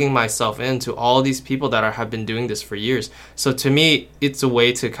just plugging myself into all these people that have been doing this for years. So to me, it's a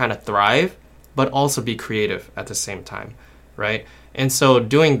way to kind of thrive, but also be creative at the same time, right? And so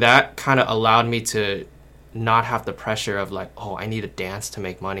doing that kind of allowed me to not have the pressure of like, oh, I need to dance to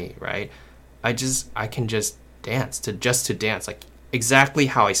make money, right? I can just dance to dance, like exactly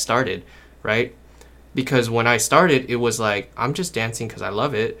how I started, right? Because when I started, it was like, I'm just dancing because I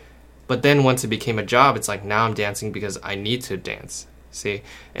love it. But then once it became a job, it's like now I'm dancing because I need to dance. See?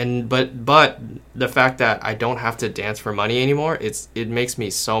 And but the fact that I don't have to dance for money anymore, it makes me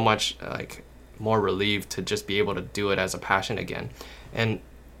so much like more relieved to just be able to do it as a passion again. And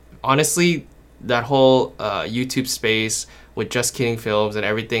honestly, that whole YouTube space with Just Kidding Films and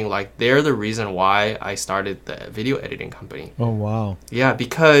everything, like they're the reason why I started the video editing company. Oh, wow. Yeah,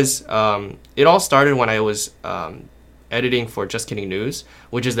 because it all started when I was editing for Just Kidding News,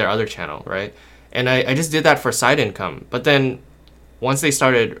 which is their other channel, right? And I just did that for side income. But then once they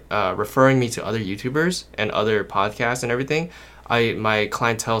started referring me to other YouTubers and other podcasts and everything, my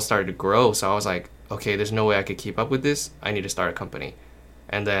clientele started to grow. So I was like, okay, there's no way I could keep up with this. I need to start a company.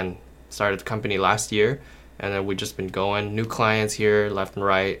 And then started the company last year. And then we've just been going, new clients here, left and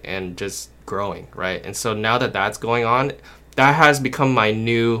right, and just growing, right? And so now that that's going on, that has become my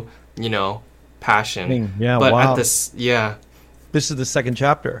new, passion. Yeah, but wow. This is the second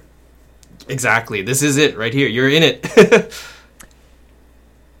chapter. Exactly. This is it right here. You're in it.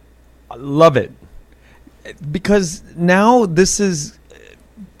 I love it. Because now this is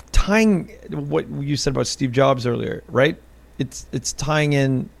tying what you said about Steve Jobs earlier, right? It's tying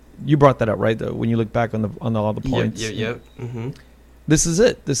in. You brought that up, right? When you look back on all the points. Yep. Mm-hmm. This is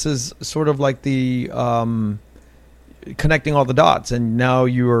it. This is sort of like the connecting all the dots, and now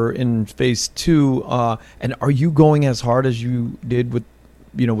you're in phase 2. And are you going as hard as you did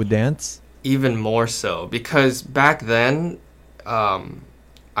with dance? Even more so, because back then,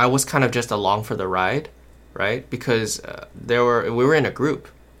 I was kind of just along for the ride, right? Because we were in a group,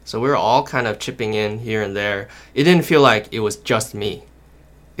 so we were all kind of chipping in here and there. It didn't feel like it was just me.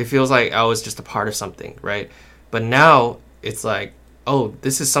 It feels like I was just a part of something, right? But now it's like, oh,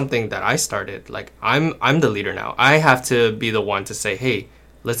 this is something that I started. Like I'm the leader now. I have to be the one to say, hey,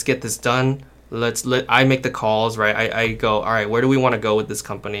 let's get this done. I make the calls, right? I go, all right, where do we want to go with this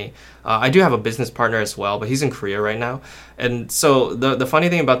company? I do have a business partner as well, but he's in Korea right now. And so the funny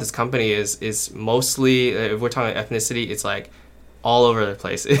thing about this company is mostly, if we're talking ethnicity, it's like all over the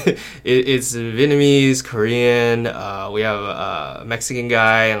place. It's Vietnamese, Korean, we have a Mexican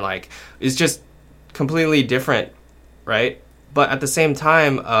guy, and like it's just completely different, right? But at the same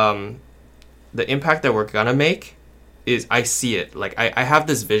time, the impact that we're gonna make is I see it. Like I have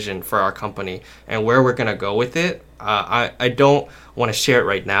this vision for our company and where we're gonna go with it. I don't want to share it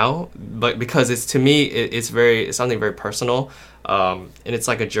right now, but because it's to me it's something very personal, and it's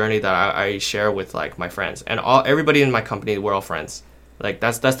like a journey that I share with like my friends and everybody in my company. We're all friends. Like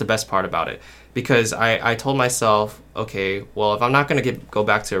that's the best part about it, because I told myself, okay, well, if I'm not gonna go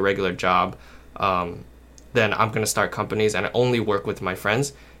back to a regular job, then I'm gonna start companies and I only work with my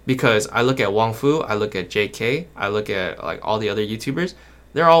friends. Because I look at Wong Fu, I look at JK, I look at like all the other YouTubers,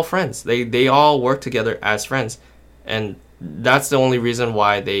 they're all friends. They all work together as friends. And that's the only reason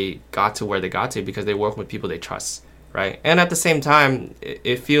why they got to where they got to, because they work with people they trust, right? And at the same time,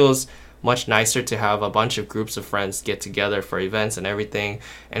 it feels much nicer to have a bunch of groups of friends get together for events and everything.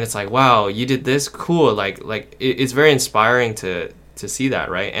 And it's like, wow, you did this, cool. It's very inspiring to see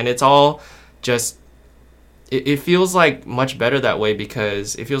that, right? And it's all just, it feels like much better that way,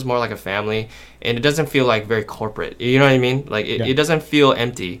 because it feels more like a family and it doesn't feel like very corporate. You know what I mean? Like it doesn't feel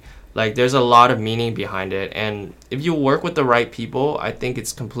empty. Like there's a lot of meaning behind it. And if you work with the right people, I think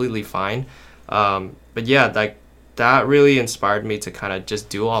it's completely fine. But yeah, like that really inspired me to kind of just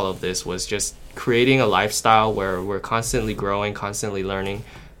do all of this, was just creating a lifestyle where we're constantly growing, constantly learning,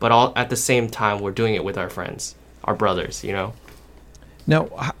 but all at the same time, we're doing it with our friends, our brothers, you know? Now,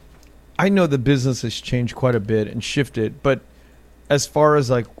 I know the business has changed quite a bit and shifted, but as far as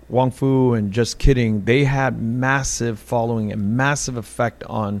like Wong Fu and Just Kidding, they had massive following and massive effect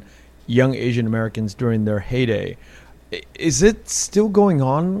on young Asian Americans during their heyday. Is it still going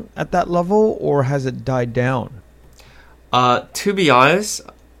on at that level, or has it died down? To be honest,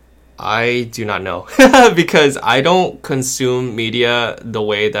 I do not know because I don't consume media the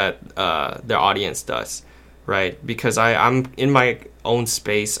way that their audience does, right? Because I'm in my own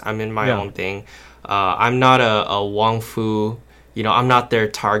space, I'm in my own thing. I'm not a Wong Fu, you know, I'm not their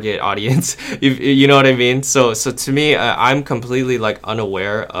target audience, if you know what I mean. So to me, I'm completely like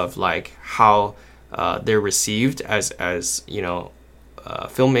unaware of like how they're received as you know,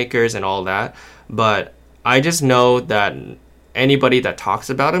 filmmakers and all that. But I just know that anybody that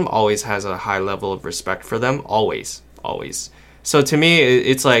talks about him always has a high level of respect for them, always. So to me,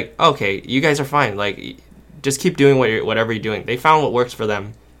 it's like, okay, you guys are fine. Like, just keep doing whatever you're doing. They found what works for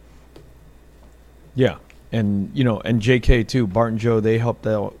them. Yeah. And, you know, and JK too, Bart and Joe, they helped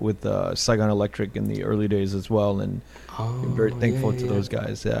out with Saigon Electric in the early days as well. And I'm very thankful to those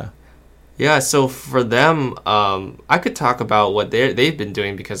guys. Yeah. Yeah, so for them, I could talk about what they've been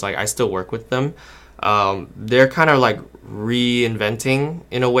doing, because like I still work with them. They're kind of like reinventing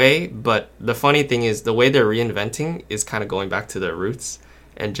in a way, but the funny thing is the way they're reinventing is kind of going back to their roots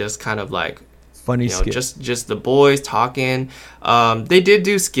and just kind of like funny, you know, just the boys talking. They did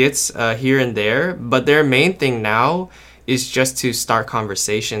do skits here and there, but their main thing now is just to start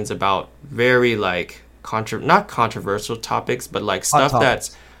conversations about very like not controversial topics, but like stuff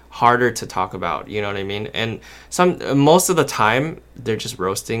that's harder to talk about, you know what I mean? And most of the time they're just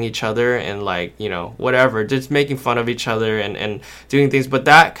roasting each other and like, you know, whatever, just making fun of each other and doing things. But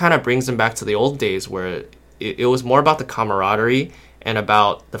that kind of brings them back to the old days where it was more about the camaraderie and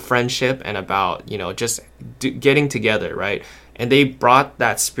about the friendship and about, you know, just getting together, right? And they brought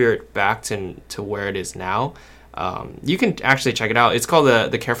that spirit back to where it is now. You can actually check it out. It's called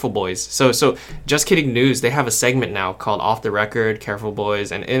the Careful Boys. So Just Kidding News, they have a segment now called Off the Record, Careful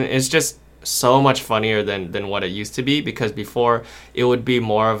Boys, and it's just so much funnier than what it used to be, because before it would be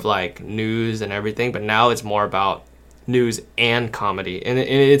more of like news and everything, but now it's more about news and comedy, and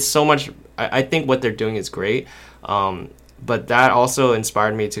it's so much. I think what they're doing is great, but that also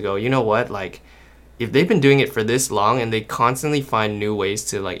inspired me to go, you know what, like, if they've been doing it for this long and they constantly find new ways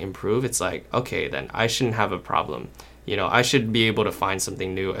to like improve, it's like, okay, then I shouldn't have a problem. You know, I should be able to find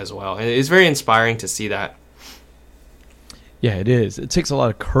something new as well. And it's very inspiring to see that. Yeah, it is. It takes a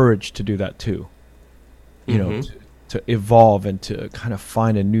lot of courage to do that too. You know, to evolve and to kind of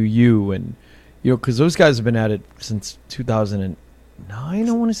find a new you. And, you know, because those guys have been at it since 2009,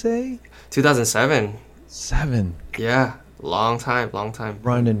 I want to say. 2007. 7. Yeah, long time.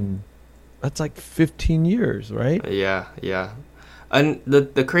 Running. That's like 15 years, right? Yeah. And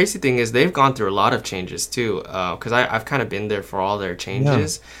the crazy thing is they've gone through a lot of changes too, because I've kind of been there for all their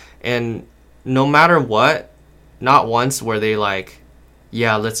changes. Yeah. And no matter what, not once were they like,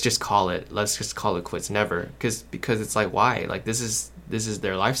 yeah, let's just call it quits. Never. Because it's like, why? Like, this is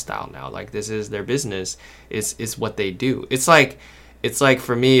their lifestyle now. Like, this is their business. It's what they do. It's like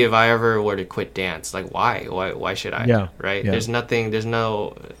for me, if I ever were to quit dance, like, why should I? Yeah. Right. Yeah. There's no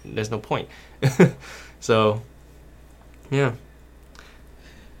point. So, yeah.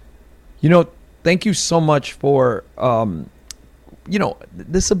 You know, thank you so much for,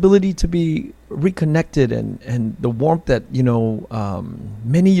 this ability to be reconnected and the warmth that,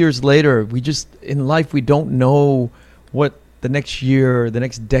 many years later, we just, in life, we don't know what the next year, the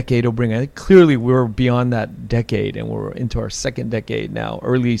next decade will bring. I think clearly we're beyond that decade and we're into our second decade now,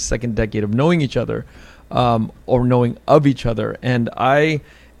 early second decade of knowing each other, or knowing of each other. And I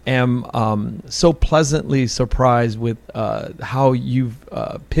am so pleasantly surprised with how you've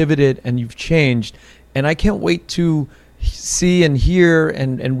pivoted and you've changed. And I can't wait to see and hear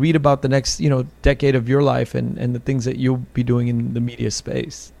and read about the next, decade of your life and the things that you'll be doing in the media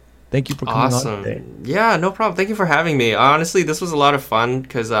space. Thank you for coming on today. Yeah, no problem. Thank you for having me. Honestly, this was a lot of fun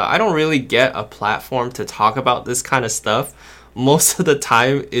because I don't really get a platform to talk about this kind of stuff. Most of the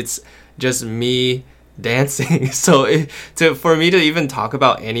time, it's just me dancing. So for me to even talk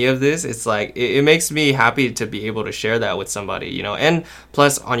about any of this, it's like it makes me happy to be able to share that with somebody, and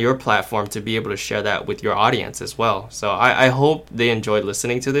plus on your platform to be able to share that with your audience as well. So I hope they enjoyed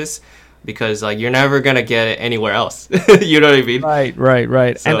listening to this, because you're never gonna get it anywhere else. You know what I mean?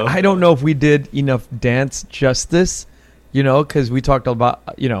 Right. So, and I don't know if we did enough dance justice, because we talked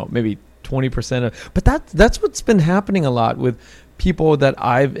about maybe 20% of, but that's what's been happening a lot with people that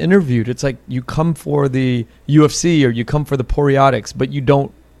I've interviewed. It's like you come for the UFC or you come for the Poreotics, but you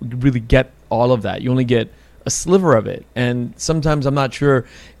don't really get all of that. You only get a sliver of it. And sometimes I'm not sure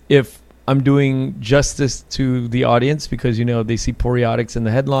if I'm doing justice to the audience because, they see Poreotics in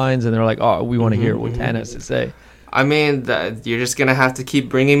the headlines and they're like, oh, we want to hear what Tan has to say. I mean, you're just going to have to keep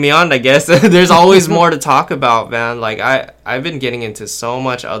bringing me on, I guess. There's always more to talk about, man. I've been getting into so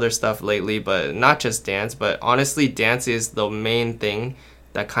much other stuff lately, but not just dance. But honestly, dance is the main thing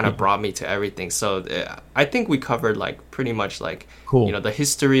that kind of brought me to everything. So I think we covered pretty much cool. The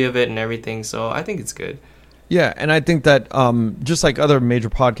history of it and everything. So I think it's good. Yeah, and I think that just like other major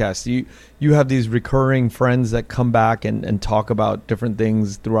podcasts, you have these recurring friends that come back and talk about different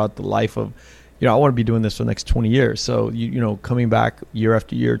things throughout the life of, I want to be doing this for the next 20 years. So, coming back year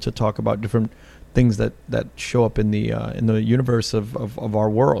after year to talk about different things that show up in the universe of our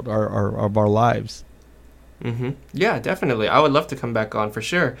world, of our lives. Mm-hmm. Yeah, definitely. I would love to come back on for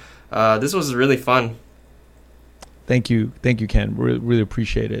sure. This was really fun. Thank you, Ken. Really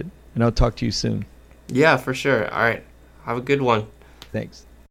appreciate it. And I'll talk to you soon. Yeah, for sure. All right. Have a good one. Thanks.